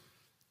different.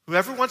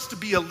 Whoever wants to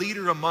be a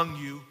leader among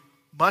you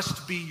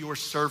must be your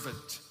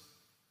servant.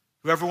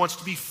 Whoever wants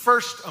to be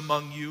first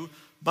among you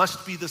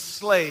must be the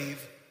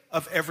slave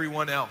of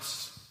everyone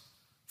else.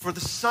 For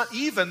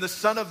even the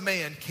Son of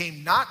Man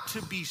came not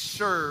to be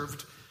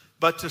served,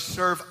 but to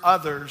serve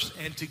others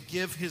and to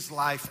give his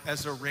life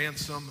as a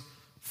ransom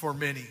for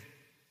many.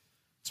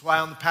 That's why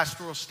on the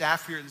pastoral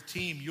staff here at the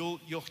team, you'll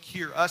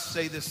hear us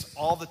say this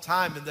all the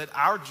time, and that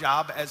our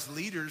job as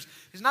leaders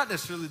is not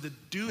necessarily to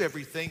do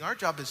everything. Our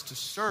job is to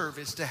serve,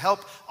 is to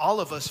help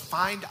all of us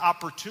find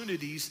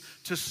opportunities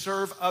to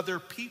serve other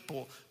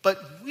people. But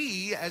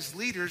we as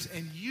leaders,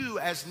 and you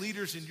as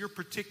leaders in your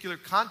particular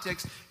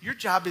context, your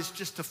job is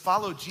just to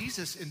follow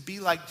Jesus and be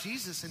like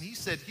Jesus. And he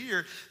said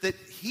here that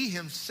he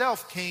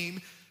himself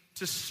came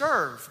to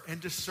serve and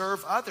to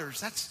serve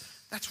others. That's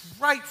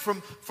right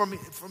from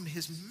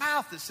his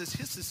mouth. It says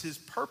this is his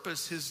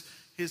purpose,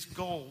 his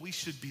goal. We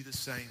should be the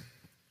same.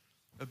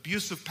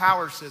 Abuse of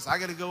power says, I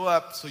got to go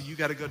up, so you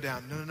got to go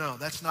down. No.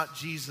 That's not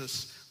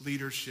Jesus'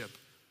 leadership.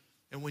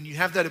 And when you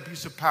have that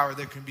abuse of power,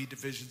 there can be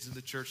divisions in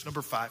the church.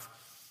 Number 5,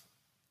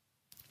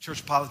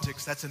 Church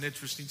politics, that's an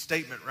interesting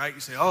statement, right? You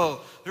say,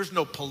 oh, there's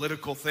no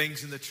political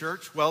things in the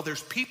church. Well,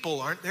 there's people,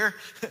 aren't there?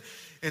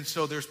 And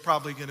so there's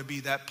probably going to be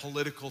that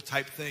political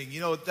type thing. You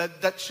know,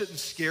 that shouldn't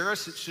scare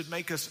us. It should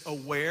make us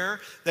aware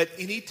that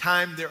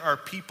anytime there are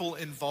people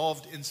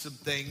involved in some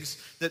things,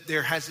 that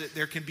there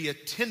can be a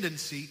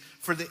tendency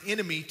for the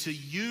enemy to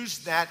use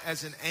that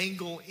as an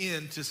angle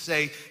in to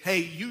say, hey,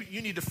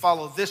 you need to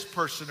follow this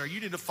person, or you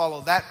need to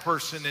follow that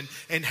person,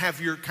 and have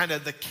your kind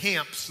of the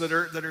camps that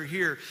are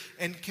here.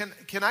 And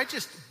can I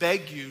just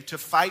beg you to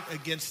fight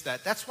against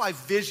that? That's why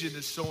vision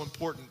is so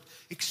important.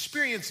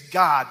 Experience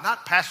God,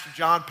 not Pastor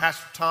John,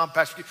 Pastor Tom,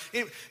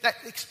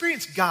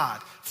 experience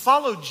God.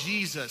 Follow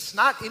Jesus,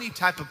 not any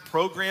type of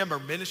program or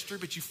ministry,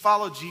 but you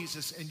follow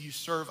Jesus and you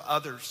serve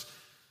others.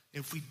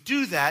 If we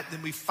do that,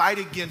 then we fight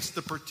against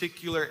the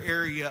particular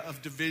area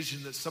of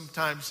division that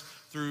sometimes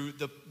through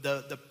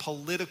the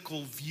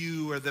political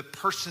view or the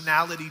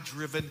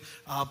personality-driven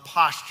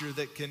posture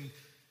that can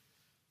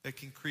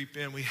creep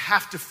in. We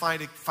have to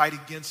fight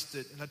against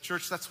it. In a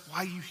church, that's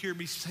why you hear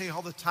me say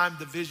all the time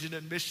the vision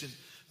and mission,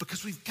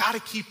 because we've got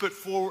to keep it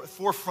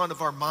forefront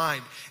of our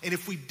mind. And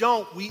if we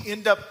don't, we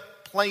end up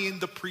playing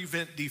the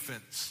prevent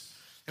defense.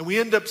 And we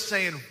end up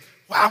saying,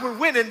 wow, we're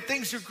winning,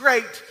 things are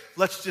great.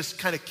 Let's just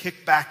kind of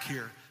kick back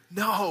here.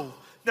 No,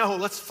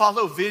 let's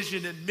follow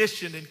vision and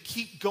mission and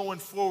keep going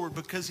forward,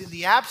 because in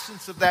the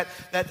absence of that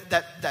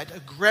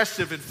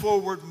aggressive and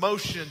forward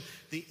motion,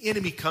 the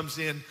enemy comes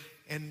in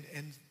and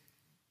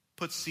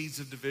puts seeds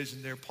of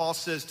division there. Paul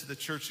says to the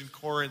church in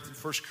Corinth in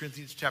 1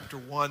 Corinthians chapter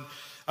 1,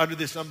 under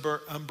this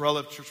umbrella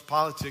of church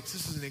politics,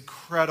 this is an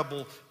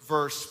incredible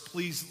verse.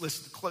 Please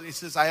listen. It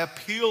says, I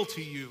appeal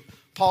to you.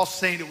 Paul's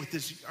saying it with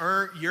this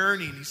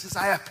yearning. He says,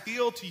 I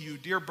appeal to you,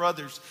 dear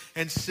brothers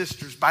and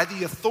sisters, by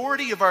the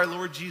authority of our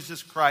Lord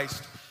Jesus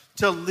Christ,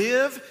 to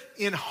live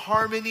in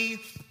harmony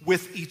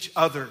with each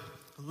other.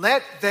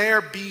 Let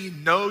there be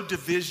no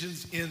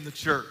divisions in the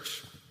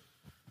church.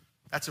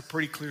 That's a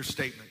pretty clear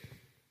statement.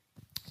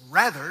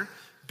 Rather,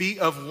 be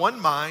of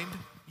one mind,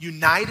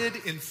 united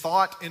in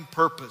thought and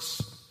purpose.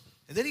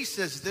 And then he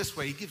says this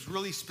way, he gives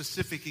really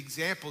specific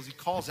examples. He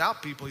calls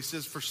out people. He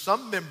says, for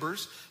some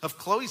members of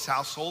Chloe's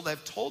household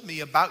have told me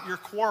about your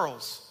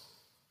quarrels.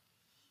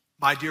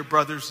 My dear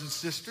brothers and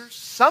sisters,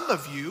 some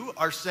of you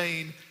are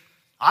saying,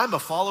 I'm a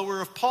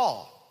follower of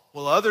Paul.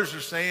 Well, others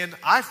are saying,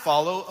 I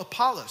follow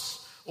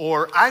Apollos,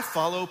 or I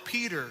follow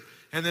Peter.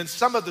 And then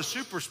some of the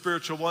super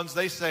spiritual ones,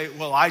 they say,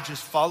 well, I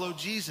just follow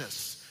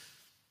Jesus.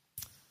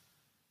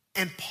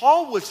 And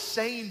Paul was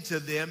saying to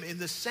them, in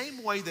the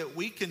same way that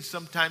we can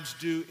sometimes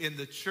do in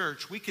the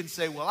church, we can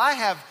say, well, I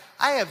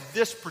have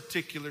this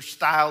particular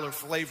style or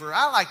flavor.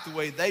 I like the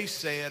way they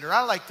say it, or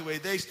I like the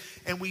way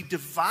and we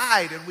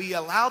divide and we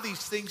allow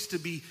these things to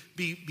be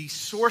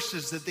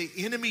sources that the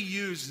enemy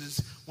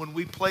uses when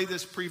we play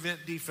this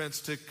prevent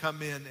defense to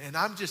come in. And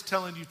I'm just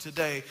telling you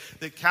today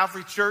that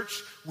Calvary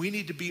Church, we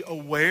need to be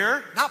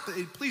aware.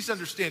 Please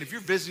understand, if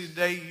you're visiting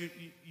today,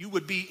 you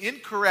would be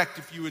incorrect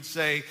if you would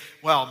say,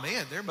 well,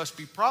 man, there must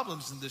be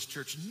problems in this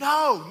church.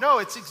 No,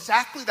 it's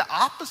exactly the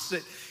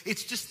opposite.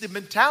 It's just the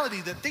mentality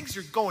that things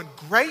are going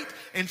great.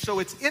 And so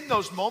it's in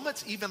those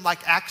moments, even like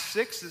Acts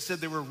 6 that said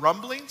there were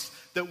rumblings,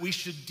 that we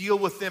should deal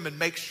with them and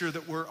make sure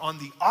that we're on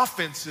the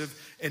offensive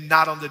and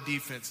not on the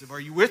defensive.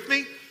 Are you with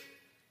me?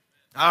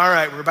 All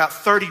right, we're about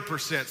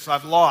 30%, so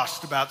I've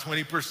lost about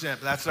 20%,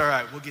 but that's all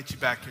right. We'll get you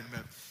back here in a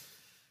minute.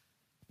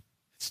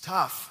 It's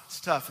tough.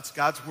 It's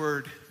God's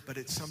word, but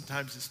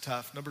sometimes it's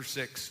tough. Number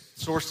 6,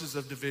 sources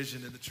of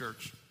division in the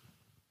church.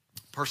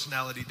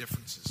 Personality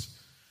differences.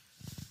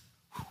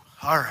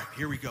 All right,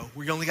 here we go.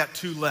 We only got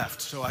 2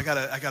 left, so I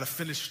gotta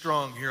finish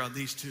strong here on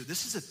these 2.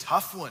 This is a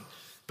tough one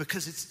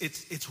because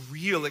it's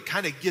real. It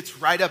kind of gets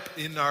right up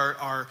in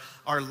our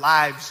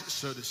lives,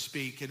 so to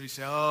speak. And we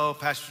say, "Oh,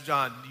 Pastor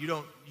John, you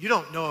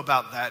don't know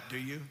about that, do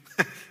you?"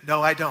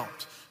 No, I don't.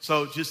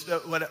 So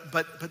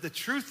but the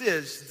truth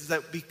is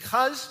that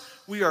because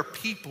we are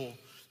people,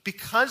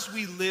 because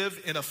we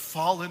live in a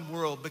fallen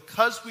world,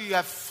 because we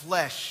have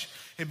flesh,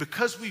 and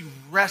because we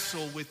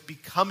wrestle with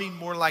becoming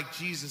more like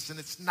Jesus, and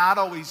it's not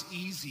always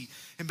easy,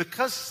 and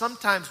because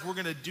sometimes we're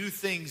going to do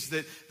things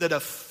that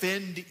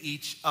offend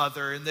each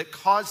other and that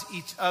cause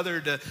each other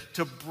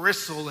to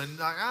bristle and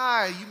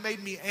you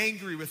made me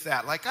angry with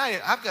that. Like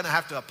I'm going to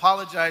have to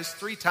apologize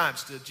 3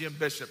 times to Jim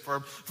Bishop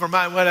for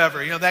my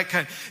whatever, that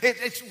kind.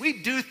 We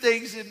do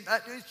things, and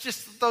it's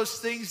just those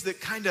things that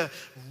kind of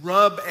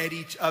rub at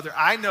each other.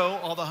 I know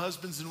all the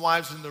husbands and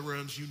wives in the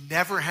rooms, you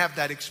never have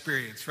that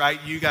experience, right?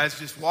 You guys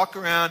just walk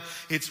around.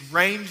 It's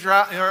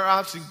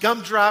raindrops and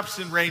gumdrops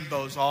and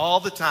rainbows all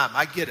the time.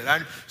 I get it.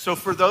 So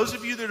for those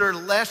of you that are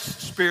less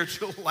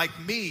spiritual like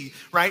me,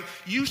 right,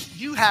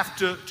 you have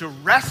to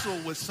wrestle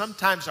with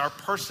sometimes our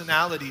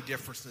personality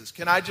differences.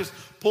 Can I just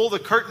pull the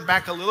curtain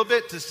back a little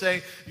bit to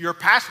say your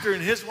pastor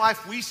and his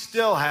wife, we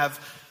still have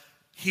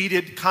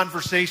heated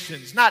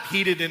conversations, not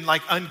heated and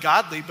like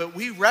ungodly, but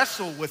we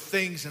wrestle with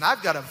things. And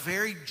I've got a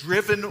very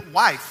driven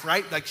wife,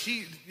 right? Like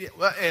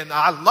and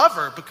I love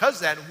her because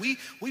of that. And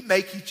we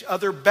make each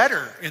other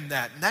better in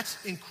that. And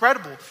that's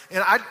incredible.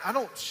 And I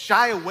don't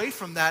shy away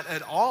from that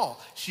at all.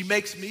 She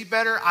makes me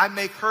better. I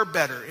make her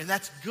better. And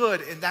that's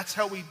good. And that's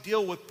how we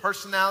deal with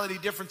personality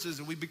differences.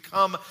 And we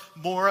become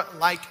more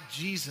like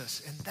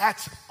Jesus. And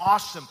that's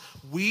awesome.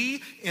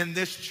 We in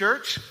this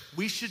church,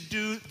 we should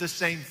do the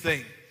same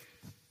thing.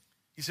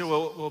 You say,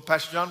 well,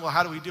 Pastor John,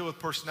 how do we deal with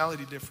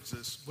personality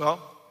differences? Well,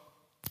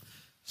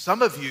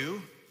 some of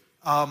you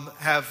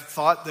have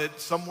thought that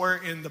somewhere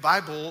in the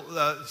Bible,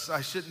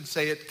 I shouldn't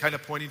say it kind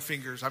of pointing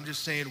fingers. I'm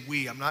just saying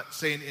we. I'm not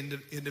saying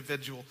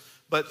individual.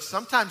 But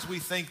sometimes we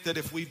think that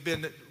if we've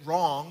been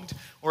wronged,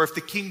 or if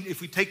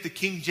we take the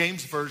King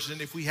James Version,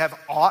 if we have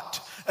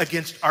aught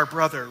against our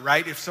brother,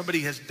 right? If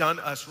somebody has done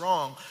us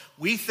wrong,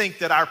 we think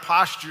that our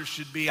posture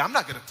should be, I'm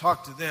not going to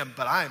talk to them,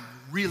 but I'm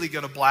really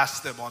going to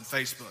blast them on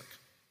Facebook.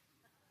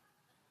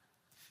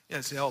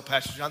 And say, oh,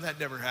 Pastor John,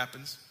 that never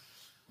happens.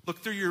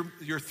 Look through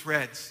your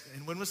threads.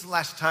 And when was the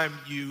last time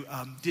you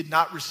did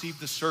not receive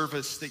the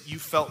service that you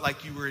felt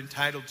like you were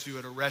entitled to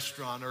at a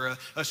restaurant or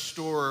a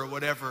store or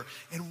whatever?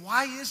 And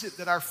why is it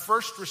that our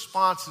first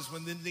response is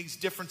when then these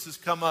differences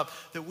come up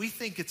that we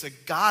think it's a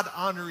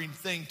God-honoring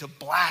thing to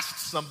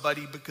blast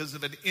somebody because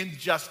of an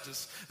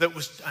injustice,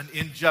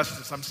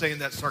 I'm saying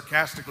that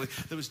sarcastically,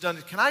 that was done?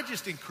 Can I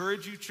just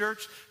encourage you,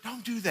 church?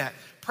 Don't do that.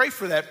 Pray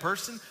for that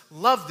person,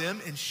 love them,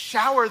 and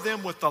shower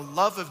them with the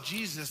love of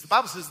Jesus. The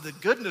Bible says the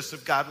goodness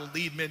of God will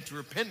lead men to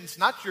repentance,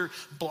 not you're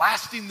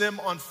blasting them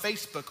on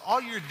Facebook. All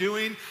you're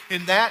doing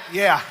in that,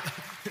 yeah,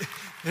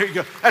 there you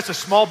go. That's a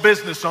small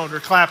business owner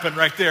clapping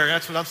right there.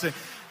 That's what I'm saying.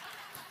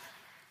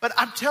 But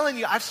I'm telling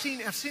you, I've seen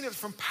it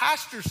from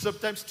pastors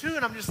sometimes too,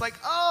 and I'm just like,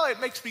 oh,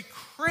 it makes me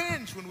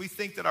cringe when we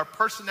think that our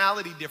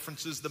personality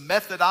differences, the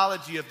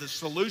methodology of the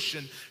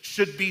solution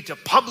should be to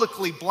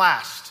publicly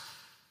blast.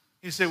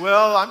 You say,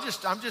 well, I'm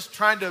just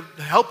trying to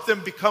help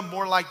them become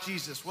more like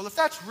Jesus. Well, if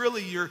that's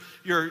really your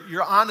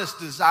honest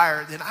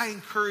desire, then I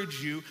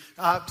encourage you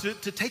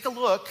to take a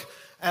look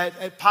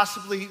at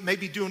possibly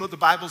maybe doing what the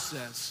Bible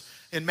says.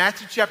 In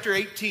Matthew chapter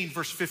 18,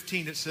 verse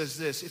 15, it says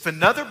this: if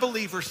another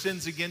believer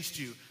sins against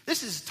you,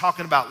 this is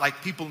talking about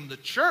like people in the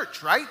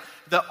church, right?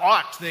 The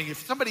ought thing.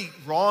 If somebody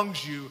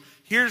wrongs you,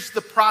 here's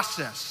the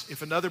process.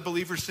 If another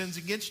believer sins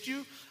against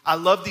you, I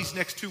love these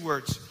next two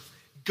words: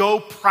 go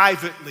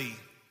privately.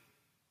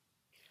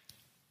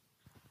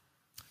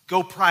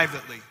 Go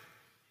privately.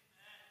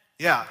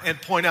 Yeah, and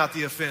point out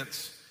the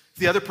offense. If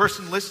the other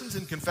person listens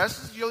and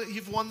confesses,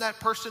 you've won that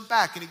person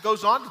back. And it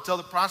goes on to tell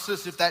the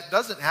process, if that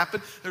doesn't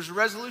happen, there's a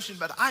resolution.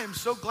 But I am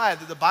so glad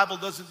that the Bible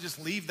doesn't just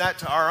leave that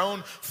to our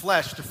own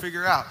flesh to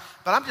figure out.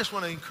 But I just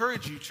want to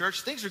encourage you,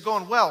 church, things are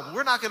going well.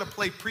 We're not going to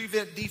play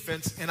prevent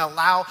defense and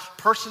allow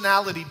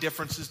personality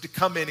differences to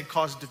come in and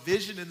cause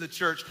division in the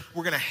church.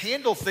 We're going to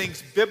handle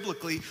things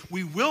biblically.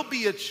 We will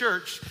be a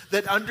church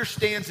that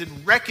understands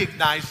and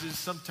recognizes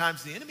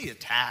sometimes the enemy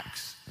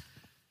attacks.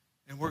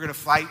 And we're going to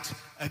fight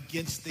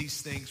against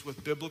these things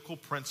with biblical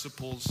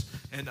principles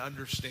and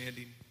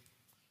understanding.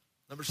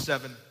 Number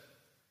 7,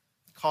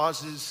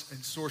 causes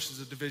and sources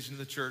of division in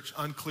the church: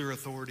 unclear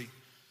authority.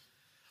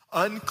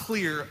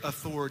 Unclear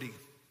authority.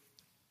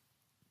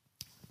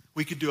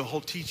 We could do a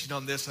whole teaching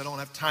on this. I don't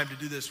have time to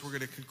do this. We're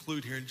going to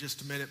conclude here in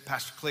just a minute.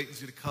 Pastor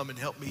Clayton's going to come and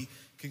help me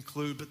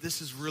conclude. But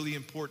this is really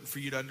important for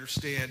you to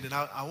understand. And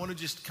I want to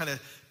just kind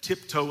of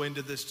tiptoe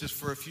into this just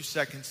for a few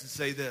seconds and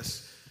say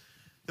this: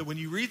 that when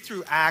you read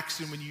through Acts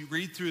and when you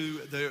read through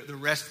the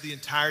rest of the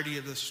entirety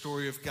of the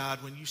story of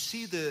God, when you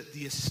see the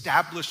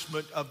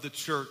establishment of the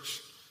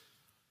church,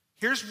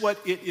 here's what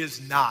it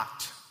is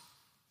not.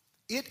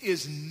 It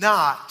is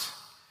not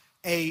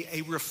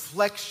a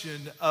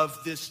reflection of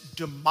this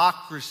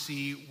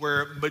democracy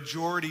where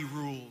majority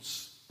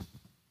rules.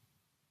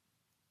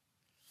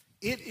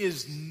 It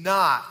is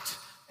not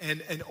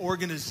an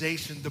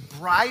organization. The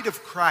bride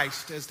of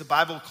Christ, as the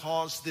Bible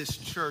calls this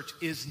church,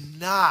 is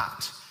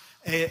not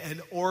an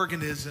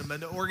organism,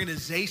 an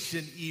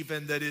organization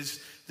even that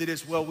is,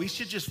 well, we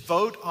should just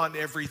vote on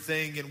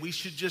everything and we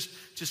should just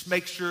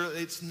make sure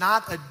it's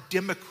not a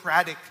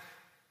democratic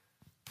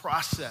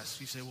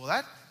process. You say,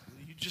 well,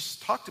 you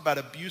just talked about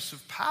abuse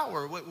of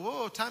power.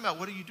 Whoa, time out.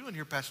 What are you doing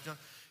here, Pastor John?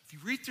 If you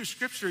read through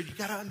Scripture, you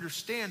got to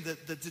understand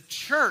that the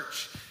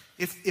church,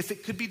 if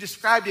it could be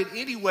described in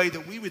any way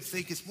that we would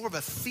think it's more of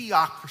a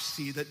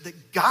theocracy,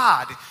 that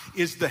God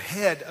is the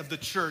head of the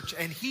church,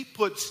 and he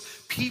puts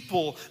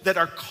people that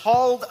are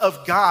called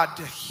of God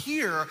to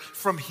hear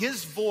from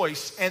his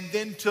voice and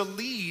then to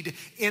lead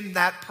in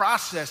that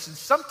process. And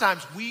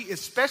sometimes we,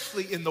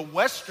 especially in the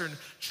Western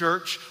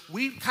church,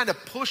 we kind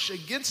of push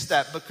against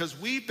that because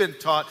we've been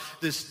taught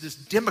this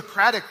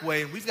democratic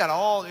way, and we've got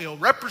all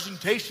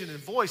representation and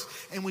voice.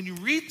 And when you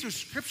read through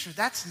Scripture,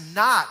 that's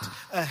not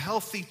a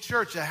healthy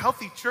church. A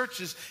healthy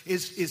church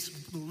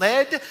is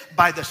led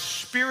by the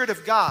Spirit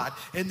of God,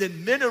 and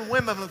then men and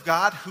women of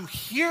God who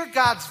hear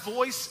God's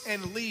voice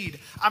and lead.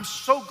 I'm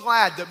so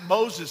glad that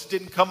Moses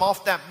didn't come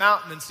off that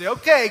mountain and say,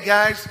 okay,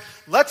 guys,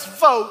 let's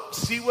vote,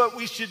 see what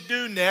we should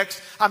do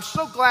next. I'm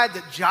so glad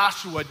that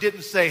Joshua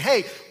didn't say,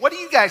 hey, what do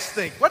you guys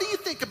think? What do you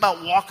think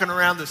about walking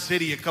around the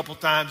city a couple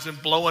times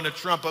and blowing a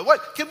trumpet?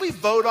 What, can we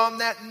vote on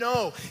that?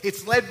 No.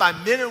 It's led by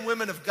men and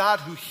women of God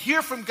who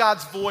hear from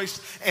God's voice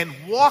and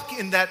walk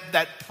in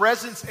that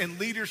presence and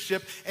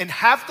leadership and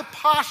have the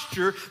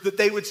posture that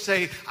they would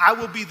say, I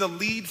will be the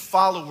lead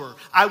follower.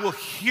 I will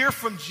hear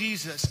from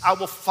Jesus. I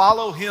will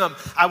follow him.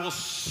 I will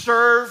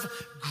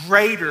serve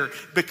greater,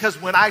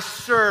 because when I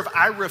serve,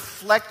 I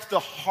reflect the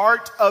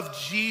heart of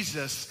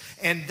Jesus,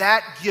 and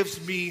that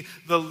gives me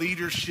the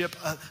leadership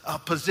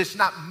position.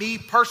 Not me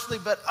personally,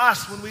 but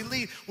us. When we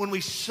lead, when we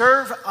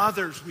serve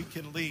others, we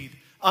can lead.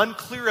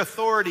 Unclear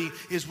authority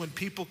is when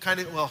people kind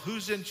of, well,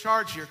 who's in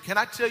charge here? Can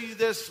I tell you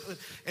this?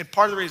 And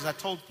part of the reason I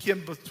told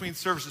Kim between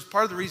services,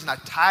 part of the reason I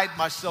tied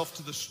myself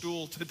to the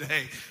stool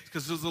today is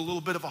because it was a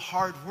little bit of a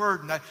hard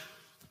word, and I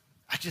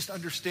just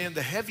understand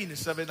the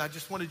heaviness of it, and I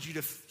just wanted you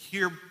to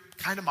hear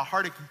kind of my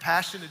heart of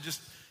compassion, and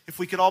just, if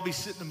we could all be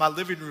sitting in my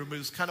living room, it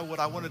was kind of what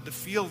I wanted to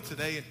feel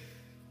today.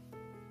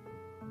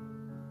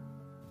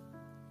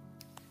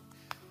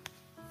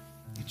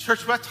 And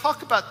church, when I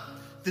talk about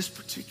this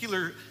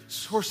particular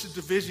source of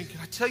division, can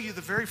I tell you the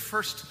very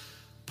first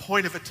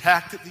point of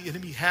attack that the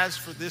enemy has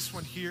for this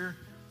one here?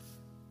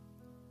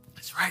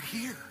 It's right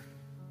here.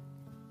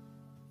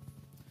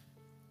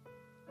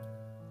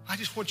 I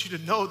just want you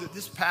to know that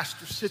this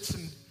pastor sits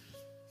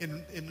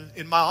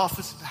in my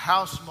office at the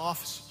house, in my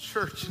office at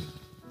church, and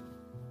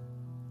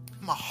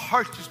my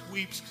heart just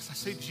weeps because I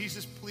say,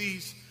 Jesus,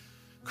 please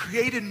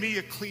create in me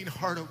a clean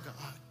heart, oh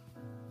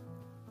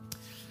God.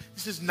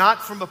 This is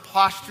not from a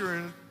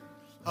posture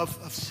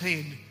of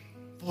saying,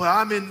 boy,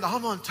 I'm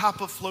on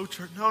top of flow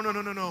church.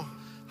 No.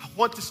 I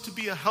want this to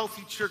be a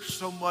healthy church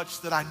so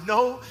much that I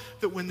know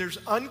that when there's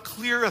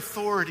unclear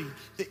authority,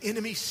 the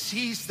enemy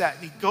sees that,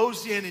 and he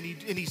goes in and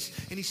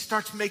he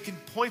starts making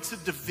points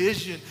of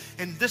division.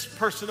 And this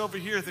person over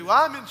here thinks, well,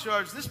 I'm in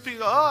charge. This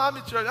people, I'm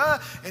in charge.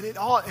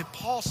 And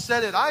Paul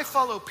said it. I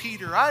follow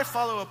Peter. I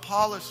follow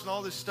Apollos and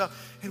all this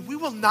stuff. And we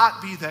will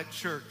not be that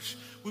church.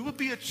 We will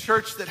be a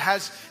church that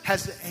has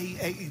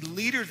a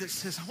leader that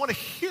says, I want to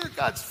hear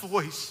God's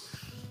voice.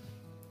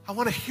 I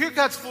want to hear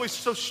God's voice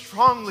so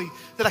strongly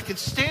that I can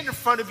stand in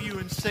front of you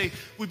and say,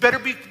 we better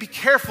be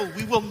careful.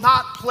 We will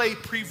not play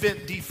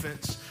prevent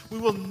defense. We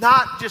will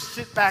not just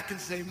sit back and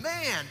say,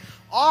 man,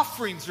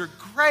 offerings are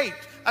great.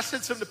 I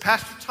said something to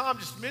Pastor Tom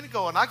just a minute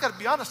ago, and I got to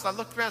be honest, I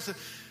looked around and said,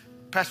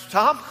 Pastor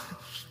Tom,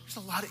 there's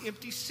a lot of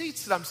empty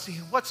seats that I'm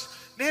seeing.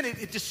 Man,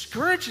 it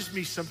discourages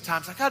me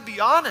sometimes. I got to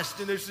be honest.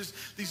 And there's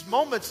these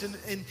moments,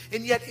 and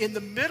yet in the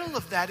middle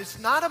of that, it's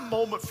not a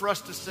moment for us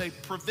to say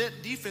prevent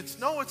defense.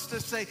 No, it's to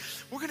say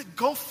we're going to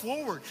go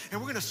forward and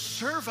we're going to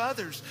serve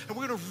others and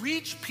we're going to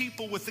reach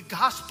people with the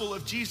gospel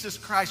of Jesus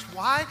Christ.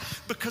 Why?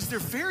 Because their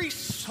very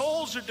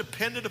souls are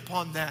dependent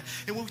upon that.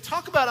 And when we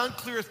talk about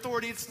unclear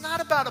authority, it's not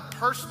about a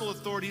personal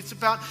authority. It's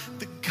about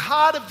the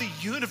God of the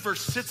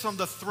universe sits on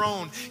the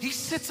throne. He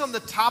sits on the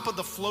top of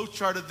the flow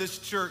chart of this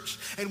church,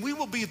 and we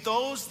will be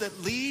those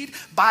that lead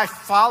by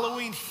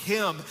following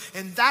him.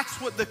 And that's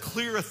what the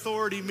clear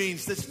authority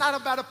means. It's not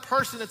about a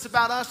person. It's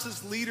about us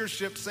as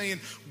leadership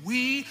saying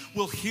we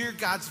will hear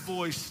God's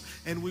voice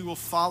and we will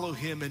follow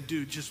him and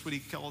do just what he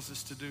calls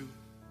us to do.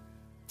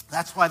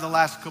 That's why the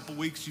last couple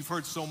weeks you've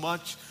heard so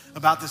much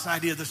about this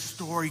idea the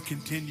story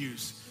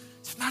continues.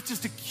 It's not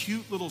just a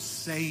cute little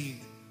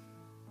saying.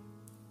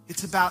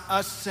 It's about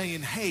us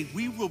saying, hey,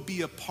 we will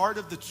be a part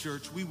of the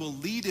church. We will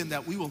lead in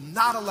that. We will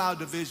not allow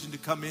division to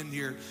come in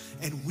here.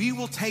 And we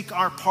will take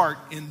our part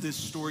in this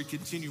story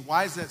continue.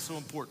 Why is that so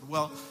important?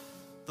 Well,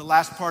 the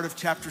last part of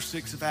chapter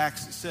 6 of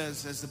Acts, it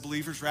says, as the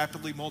believers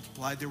rapidly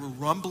multiplied, there were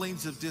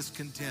rumblings of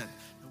discontent.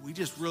 And we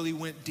just really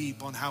went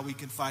deep on how we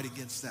can fight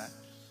against that.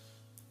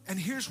 And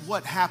here's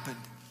what happened.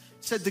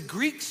 It said the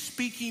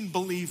Greek-speaking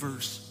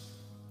believers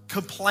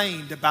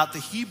complained about the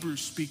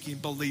Hebrew-speaking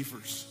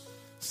believers,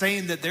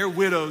 saying that their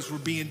widows were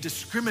being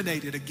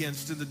discriminated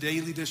against in the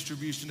daily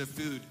distribution of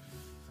food.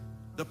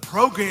 The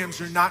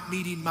programs are not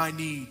meeting my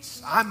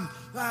needs. I'm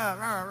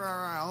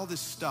all this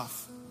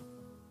stuff.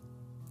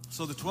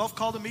 So the 12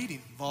 called a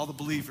meeting of all the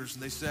believers,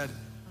 and they said,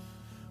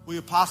 we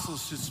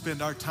apostles should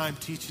spend our time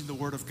teaching the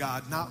word of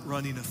God, not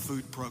running a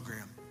food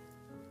program.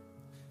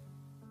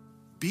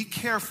 Be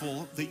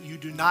careful that you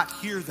do not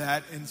hear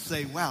that and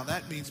say, wow,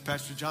 that means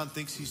Pastor John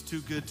thinks he's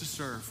too good to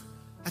serve.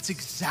 That's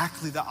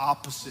exactly the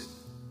opposite.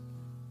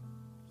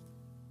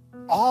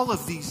 all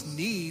of these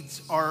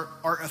needs are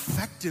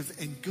effective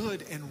and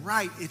good and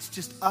right. It's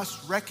just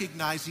us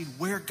recognizing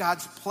where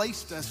God's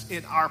placed us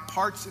in our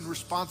parts and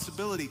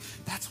responsibility.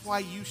 That's why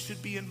you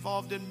should be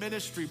involved in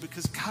ministry,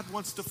 because God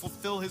wants to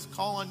fulfill his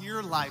call on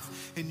your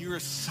life, and your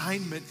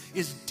assignment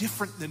is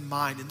different than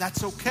mine, and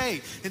that's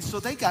okay. And so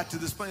they got to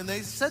this point, and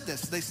they said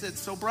this. They said,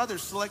 so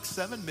brothers, select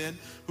 7 men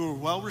who are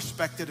well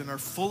respected and are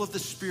full of the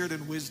Spirit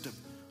and wisdom.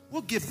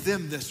 We'll give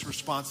them this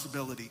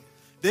responsibility.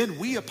 Then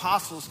we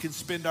apostles can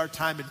spend our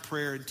time in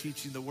prayer and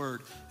teaching the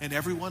word. And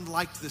everyone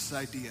liked this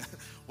idea.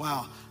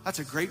 Wow, that's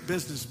a great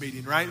business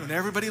meeting, right? When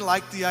everybody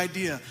liked the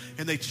idea,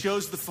 and they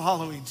chose the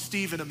following: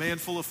 Stephen, a man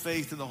full of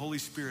faith and the Holy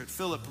Spirit;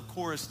 Philip,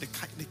 Prochorus,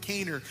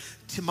 Nicanor,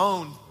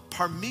 Timon,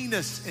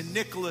 Parmenas, and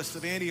Nicholas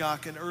of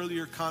Antioch, an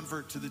earlier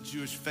convert to the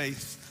Jewish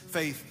faith.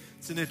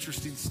 It's an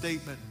interesting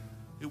statement.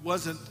 It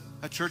wasn't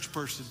a church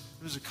person.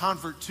 It was a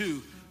convert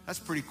too. That's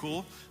pretty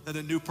cool that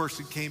a new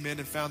person came in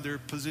and found their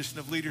position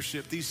of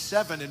leadership. These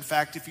 7, in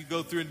fact, if you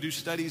go through and do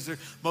studies,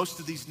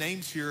 most of these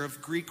names here are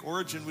of Greek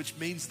origin, which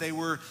means they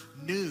were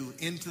new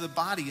into the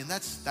body. And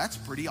that's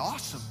pretty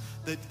awesome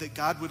that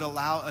God would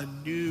allow a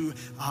new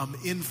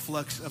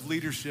influx of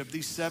leadership.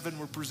 These 7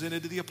 were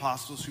presented to the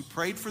apostles, who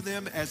prayed for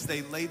them as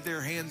they laid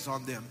their hands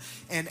on them.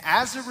 And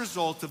as a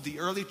result of the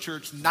early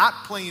church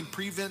not playing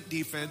prevent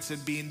defense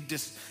and being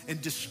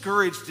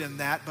discouraged in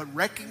that, but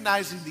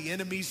recognizing the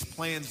enemy's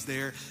plans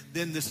there,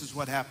 then this is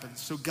what happens.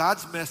 So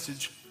God's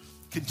message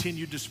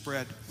continued to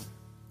spread,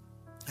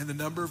 and the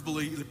number of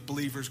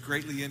believers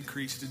greatly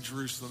increased in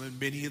Jerusalem, and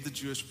many of the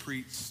Jewish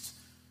priests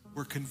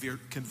were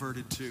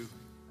converted too.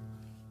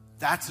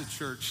 That's a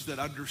church that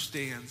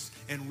understands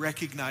and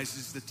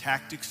recognizes the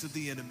tactics of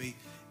the enemy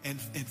and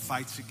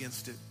fights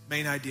against it.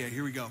 Main idea,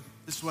 here we go.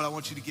 This is what I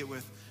want you to get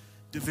with.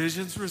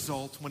 Divisions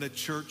result when a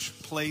church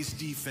plays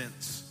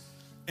defense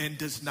and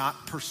does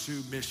not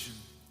pursue mission.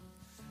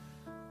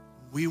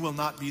 We will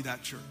not be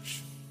that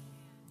church.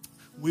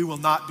 We will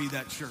not be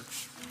that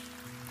church.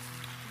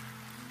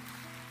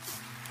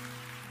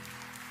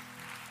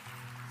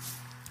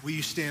 Will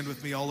you stand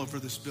with me all over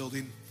this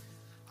building?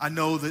 I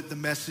know that the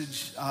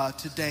message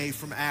today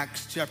from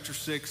Acts chapter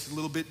 6 is a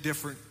little bit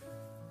different.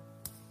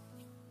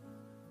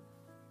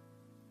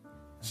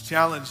 It's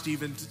challenged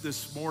even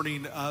this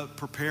morning,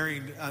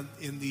 preparing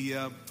in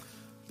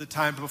the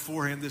time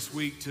beforehand this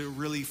week to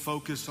really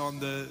focus on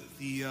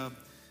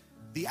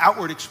the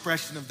outward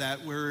expression of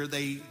that, where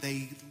they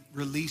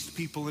released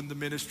people into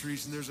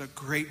ministries, and there's a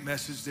great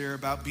message there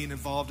about being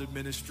involved in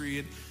ministry.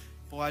 And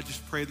boy, I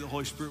just pray that the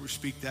Holy Spirit would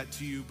speak that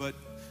to you, but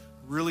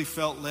really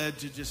felt led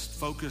to just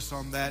focus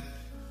on that.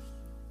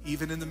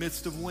 Even in the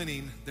midst of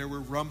winning, there were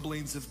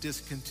rumblings of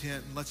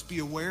discontent. And let's be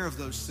aware of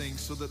those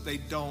things so that they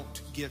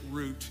don't get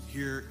root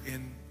here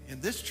in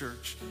this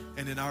church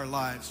and in our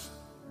lives.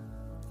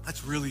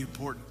 That's really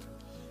important.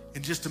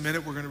 In just a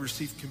minute, we're going to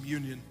receive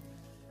communion.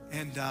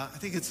 And I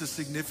think it's a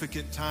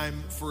significant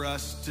time for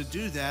us to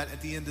do that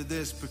at the end of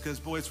this, because,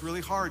 boy, it's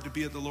really hard to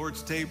be at the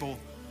Lord's table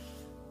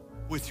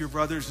with your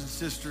brothers and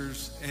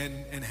sisters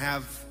and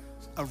have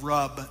a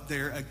rub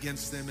there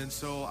against them. And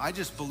so I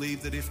just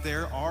believe that if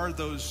there are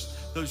those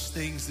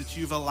things that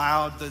you've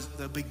allowed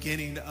the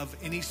beginning of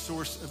any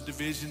source of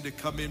division to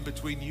come in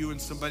between you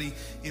and somebody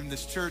in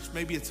this church,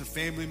 maybe it's a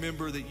family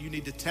member that you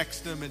need to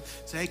text them and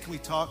say, hey, can we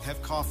talk,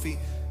 have coffee?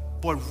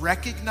 Boy,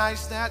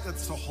 recognize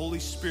that's the Holy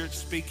Spirit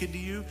speaking to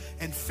you,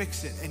 and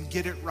fix it and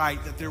get it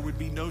right, that there would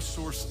be no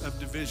source of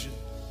division.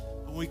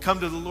 When we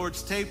come to the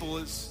Lord's table,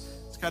 it's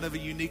kind of a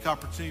unique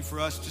opportunity for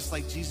us, just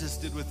like Jesus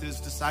did with his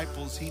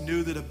disciples. He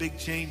knew that a big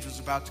change was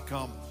about to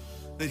come,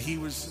 that he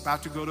was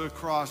about to go to a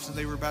cross, and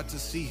they were about to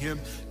see him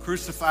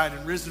crucified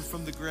and risen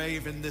from the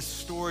grave, and this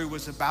story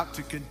was about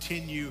to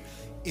continue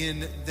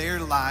in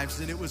their lives.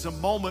 And it was a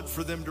moment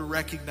for them to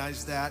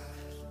recognize that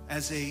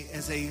as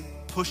a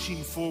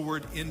pushing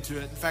forward into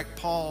it. In fact,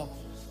 Paul,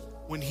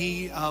 when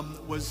he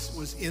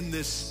was in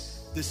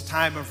this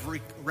time of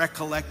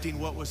recollecting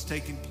what was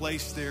taking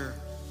place there,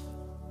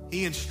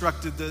 he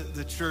instructed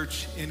the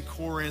church in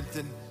Corinth,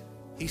 and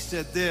he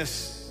said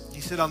this. He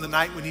said, on the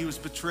night when he was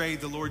betrayed,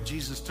 the Lord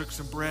Jesus took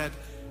some bread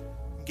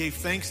and gave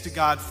thanks to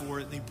God for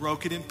it, and he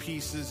broke it in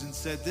pieces and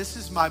said, this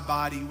is my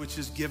body, which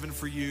is given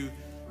for you.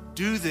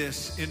 Do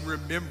this in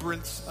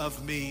remembrance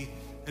of me.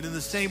 And in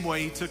the same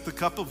way, he took the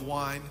cup of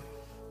wine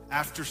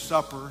after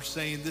supper,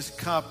 saying, this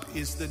cup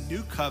is the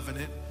new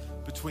covenant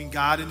between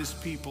God and his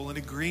people, an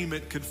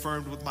agreement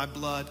confirmed with my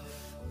blood.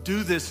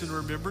 Do this in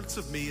remembrance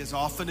of me as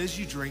often as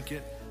you drink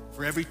it.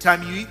 For every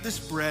time you eat this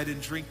bread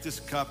and drink this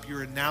cup,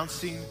 you're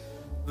announcing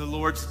the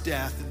Lord's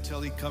death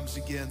until he comes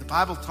again. The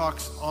Bible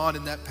talks on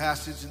in that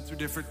passage and through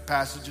different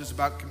passages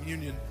about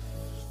communion,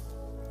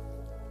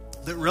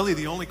 that really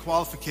the only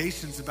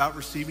qualifications about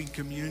receiving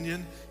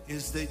communion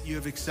is that you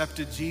have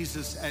accepted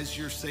Jesus as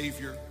your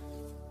Savior.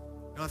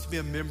 You don't have to be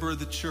a member of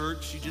the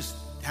church. You just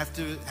have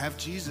to have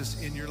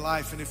Jesus in your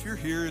life. And if you're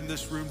here in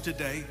this room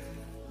today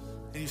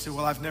and you say,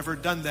 well, I've never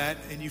done that,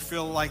 and you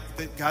feel like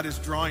that God is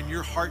drawing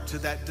your heart to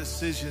that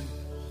decision,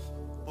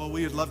 well,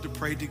 we would love to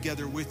pray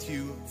together with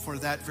you for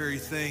that very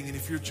thing. And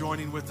if you're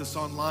joining with us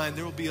online,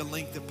 there will be a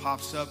link that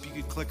pops up. You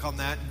can click on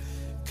that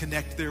and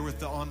connect there with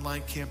the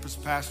online campus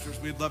pastors.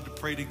 We'd love to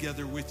pray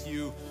together with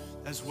you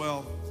as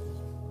well.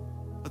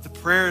 But the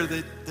prayer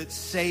that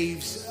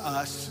saves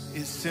us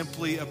is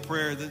simply a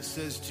prayer that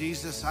says,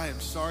 Jesus, I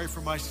am sorry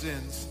for my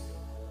sins.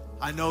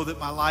 I know that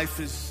my life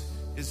is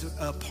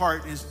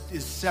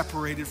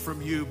separated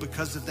from you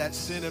because of that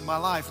sin in my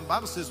life. And the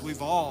Bible says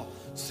we've all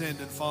sinned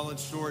and fallen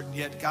short, and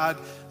yet God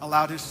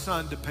allowed his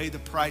son to pay the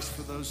price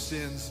for those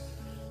sins.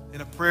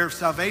 And a prayer of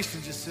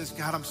salvation just says,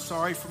 God, I'm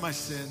sorry for my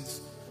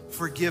sins.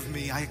 Forgive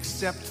me. I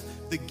accept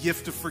the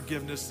gift of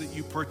forgiveness that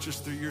you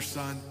purchased through your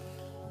son.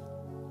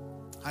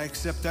 I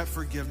accept that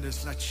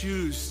forgiveness, and I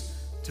choose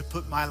to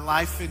put my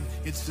life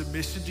in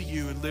submission to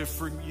you and live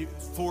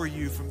for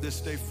you from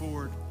this day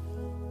forward.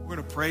 We're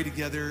going to pray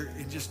together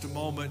in just a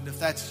moment. And if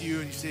that's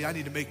you and you say, I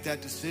need to make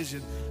that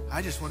decision,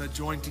 I just want to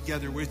join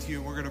together with you.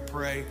 And we're going to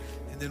pray,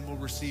 and then we'll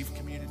receive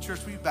communion.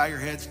 Church, will you bow your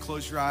heads,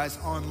 close your eyes,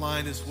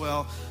 online as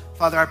well.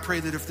 Father, I pray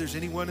that if there's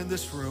anyone in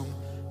this room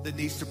that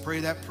needs to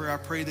pray that prayer, I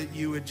pray that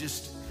you would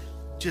just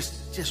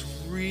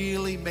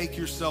really make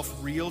yourself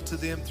real to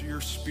them through your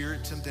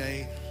Spirit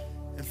today.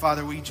 And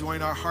Father, we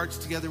join our hearts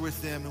together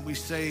with them, and we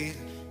say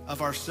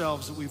of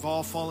ourselves that we've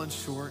all fallen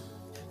short.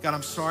 God,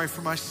 I'm sorry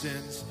for my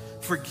sins.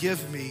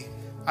 Forgive me.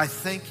 I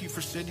thank you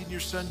for sending your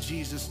son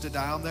Jesus to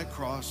die on that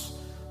cross.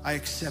 I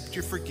accept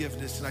your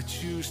forgiveness, and I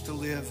choose to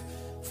live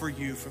for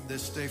you from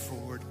this day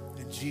forward.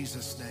 In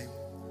Jesus' name,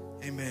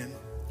 amen.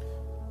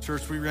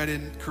 Church, we read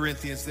in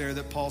Corinthians there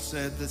that Paul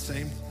said the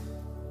same,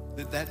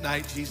 that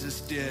night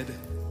Jesus did.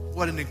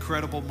 What an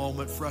incredible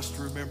moment for us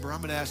to remember. I'm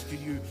going to ask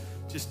you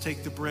just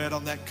take the bread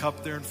on that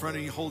cup there in front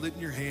of you, hold it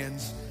in your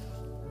hands,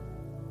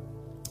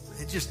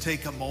 and just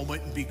take a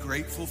moment and be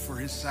grateful for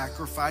his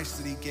sacrifice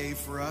that he gave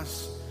for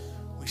us.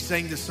 We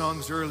sang the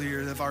songs earlier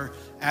of our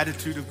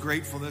attitude of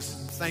gratefulness,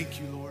 and thank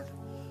you, Lord.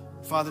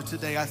 Father,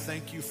 today I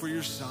thank you for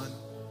your son.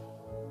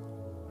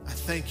 I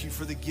thank you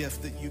for the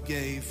gift that you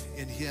gave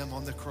in him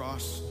on the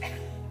cross.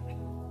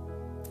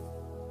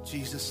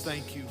 Jesus,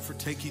 thank you for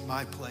taking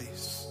my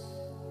place.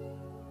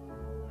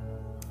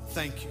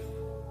 Thank you.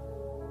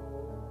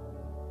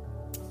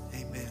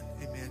 Amen.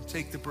 Amen.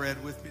 Take the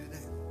bread with me today.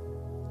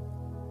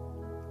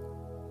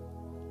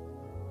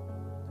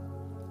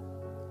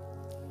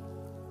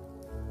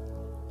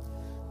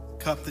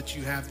 The cup that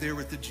you have there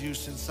with the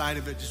juice inside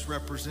of it just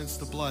represents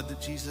the blood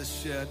that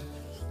Jesus shed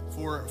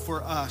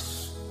for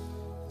us.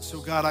 So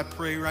God, I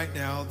pray right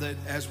now that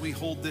as we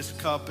hold this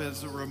cup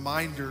as a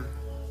reminder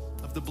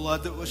of the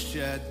blood that was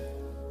shed,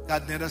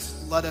 God,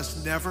 let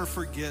us never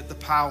forget the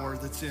power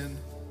that's in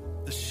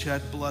the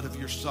shed blood of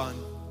your son.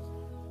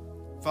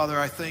 Father,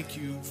 I thank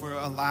you for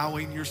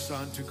allowing your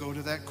son to go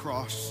to that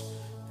cross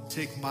and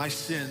take my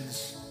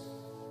sins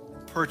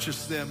and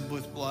purchase them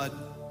with blood,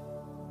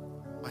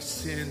 my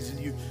sins, and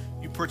you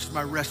purchased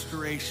my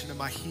restoration and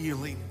my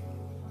healing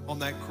on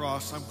that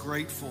cross. I'm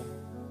grateful.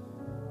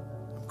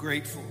 I'm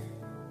grateful.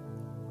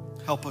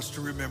 Help us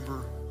to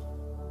remember.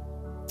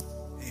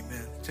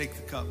 Amen. Take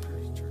the cup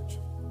here, church.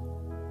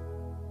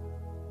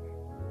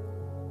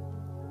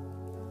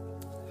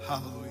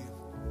 Hallelujah.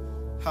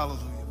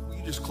 Hallelujah. Will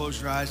you just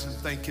close your eyes and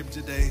thank him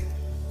today?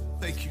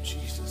 Thank you,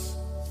 Jesus.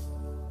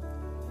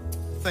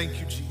 Thank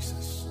you,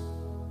 Jesus.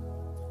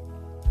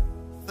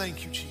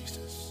 Thank you, Jesus.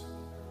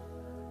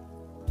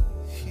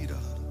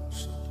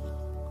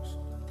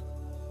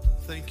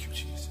 Thank you,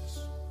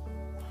 Jesus.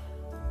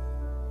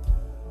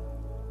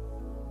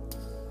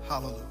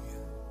 Hallelujah.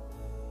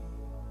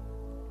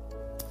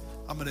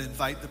 I'm going to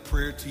invite the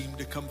prayer team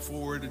to come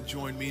forward and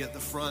join me at the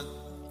front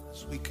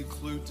as we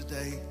conclude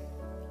today.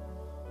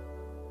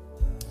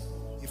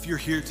 If you're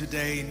here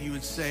today and you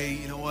would say,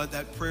 you know what,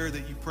 that prayer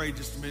that you prayed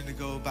just a minute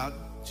ago about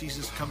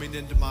Jesus coming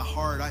into my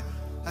heart,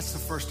 that's the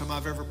first time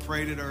I've ever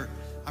prayed it, or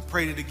I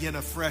prayed it again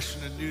afresh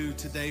and anew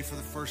today for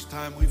the first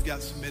time. We've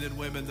got some men and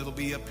women that'll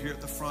be up here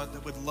at the front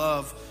that would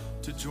love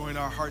to join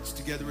our hearts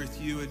together with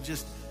you and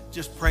just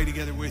pray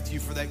together with you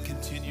for that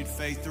continued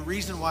faith. The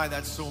reason why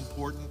that's so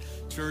important,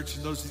 church,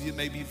 and those of you that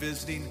may be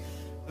visiting,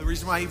 the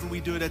reason why even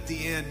we do it at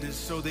the end is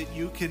so that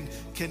you can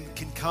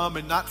come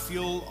and not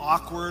feel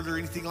awkward or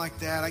anything like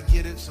that. I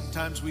get it.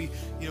 Sometimes we,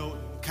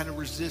 kind of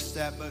resist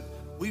that, but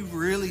we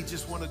really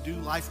just want to do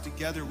life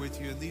together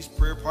with you. And these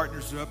prayer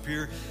partners are up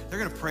here. They're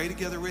going to pray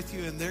together with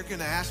you, and they're going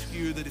to ask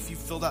you that if you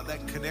filled out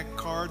that Connect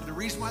card. The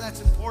reason why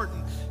that's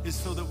important is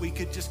so that we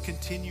could just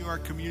continue our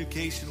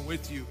communication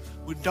with you.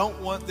 We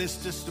don't want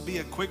this just to be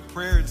a quick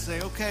prayer and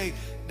say, okay,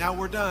 now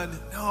we're done.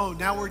 No,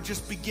 now we're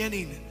just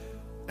beginning.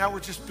 Now we're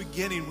just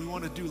beginning. We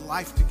want to do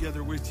life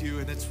together with you,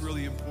 and it's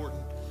really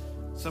important.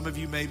 Some of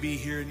you may be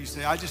here and you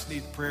say, I just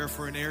need prayer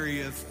for an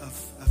area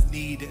of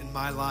need in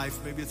my life.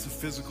 Maybe it's a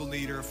physical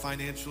need or a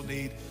financial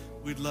need.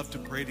 We'd love to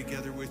pray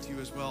together with you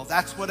as well.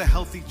 That's what a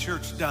healthy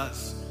church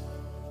does.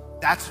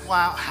 That's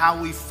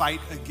how we fight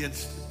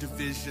against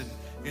division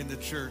in the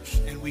church,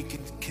 and we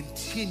can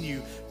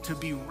continue to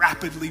be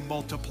rapidly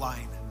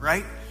multiplying,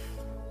 right?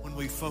 When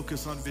we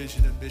focus on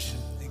vision and mission,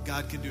 and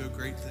God can do a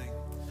great thing.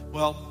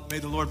 Well, may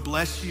the Lord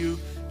bless you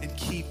and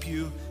keep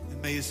you,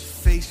 and may his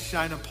face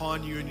shine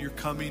upon you in your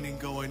coming and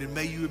going, and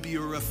may you be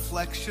a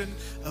reflection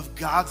of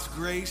God's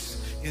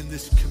grace in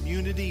this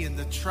community, in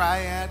the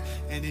triad,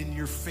 and in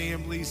your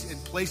families, in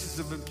places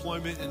of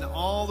employment, and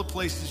all the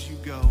places you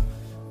go.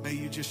 May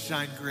you just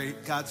shine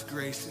God's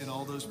grace in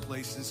all those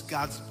places.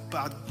 God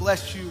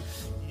bless you.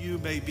 You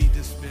may be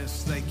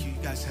dismissed. Thank you.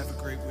 You guys have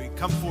a great week.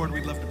 Come forward.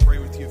 We'd love to pray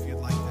with you if you'd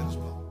like that as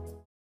well.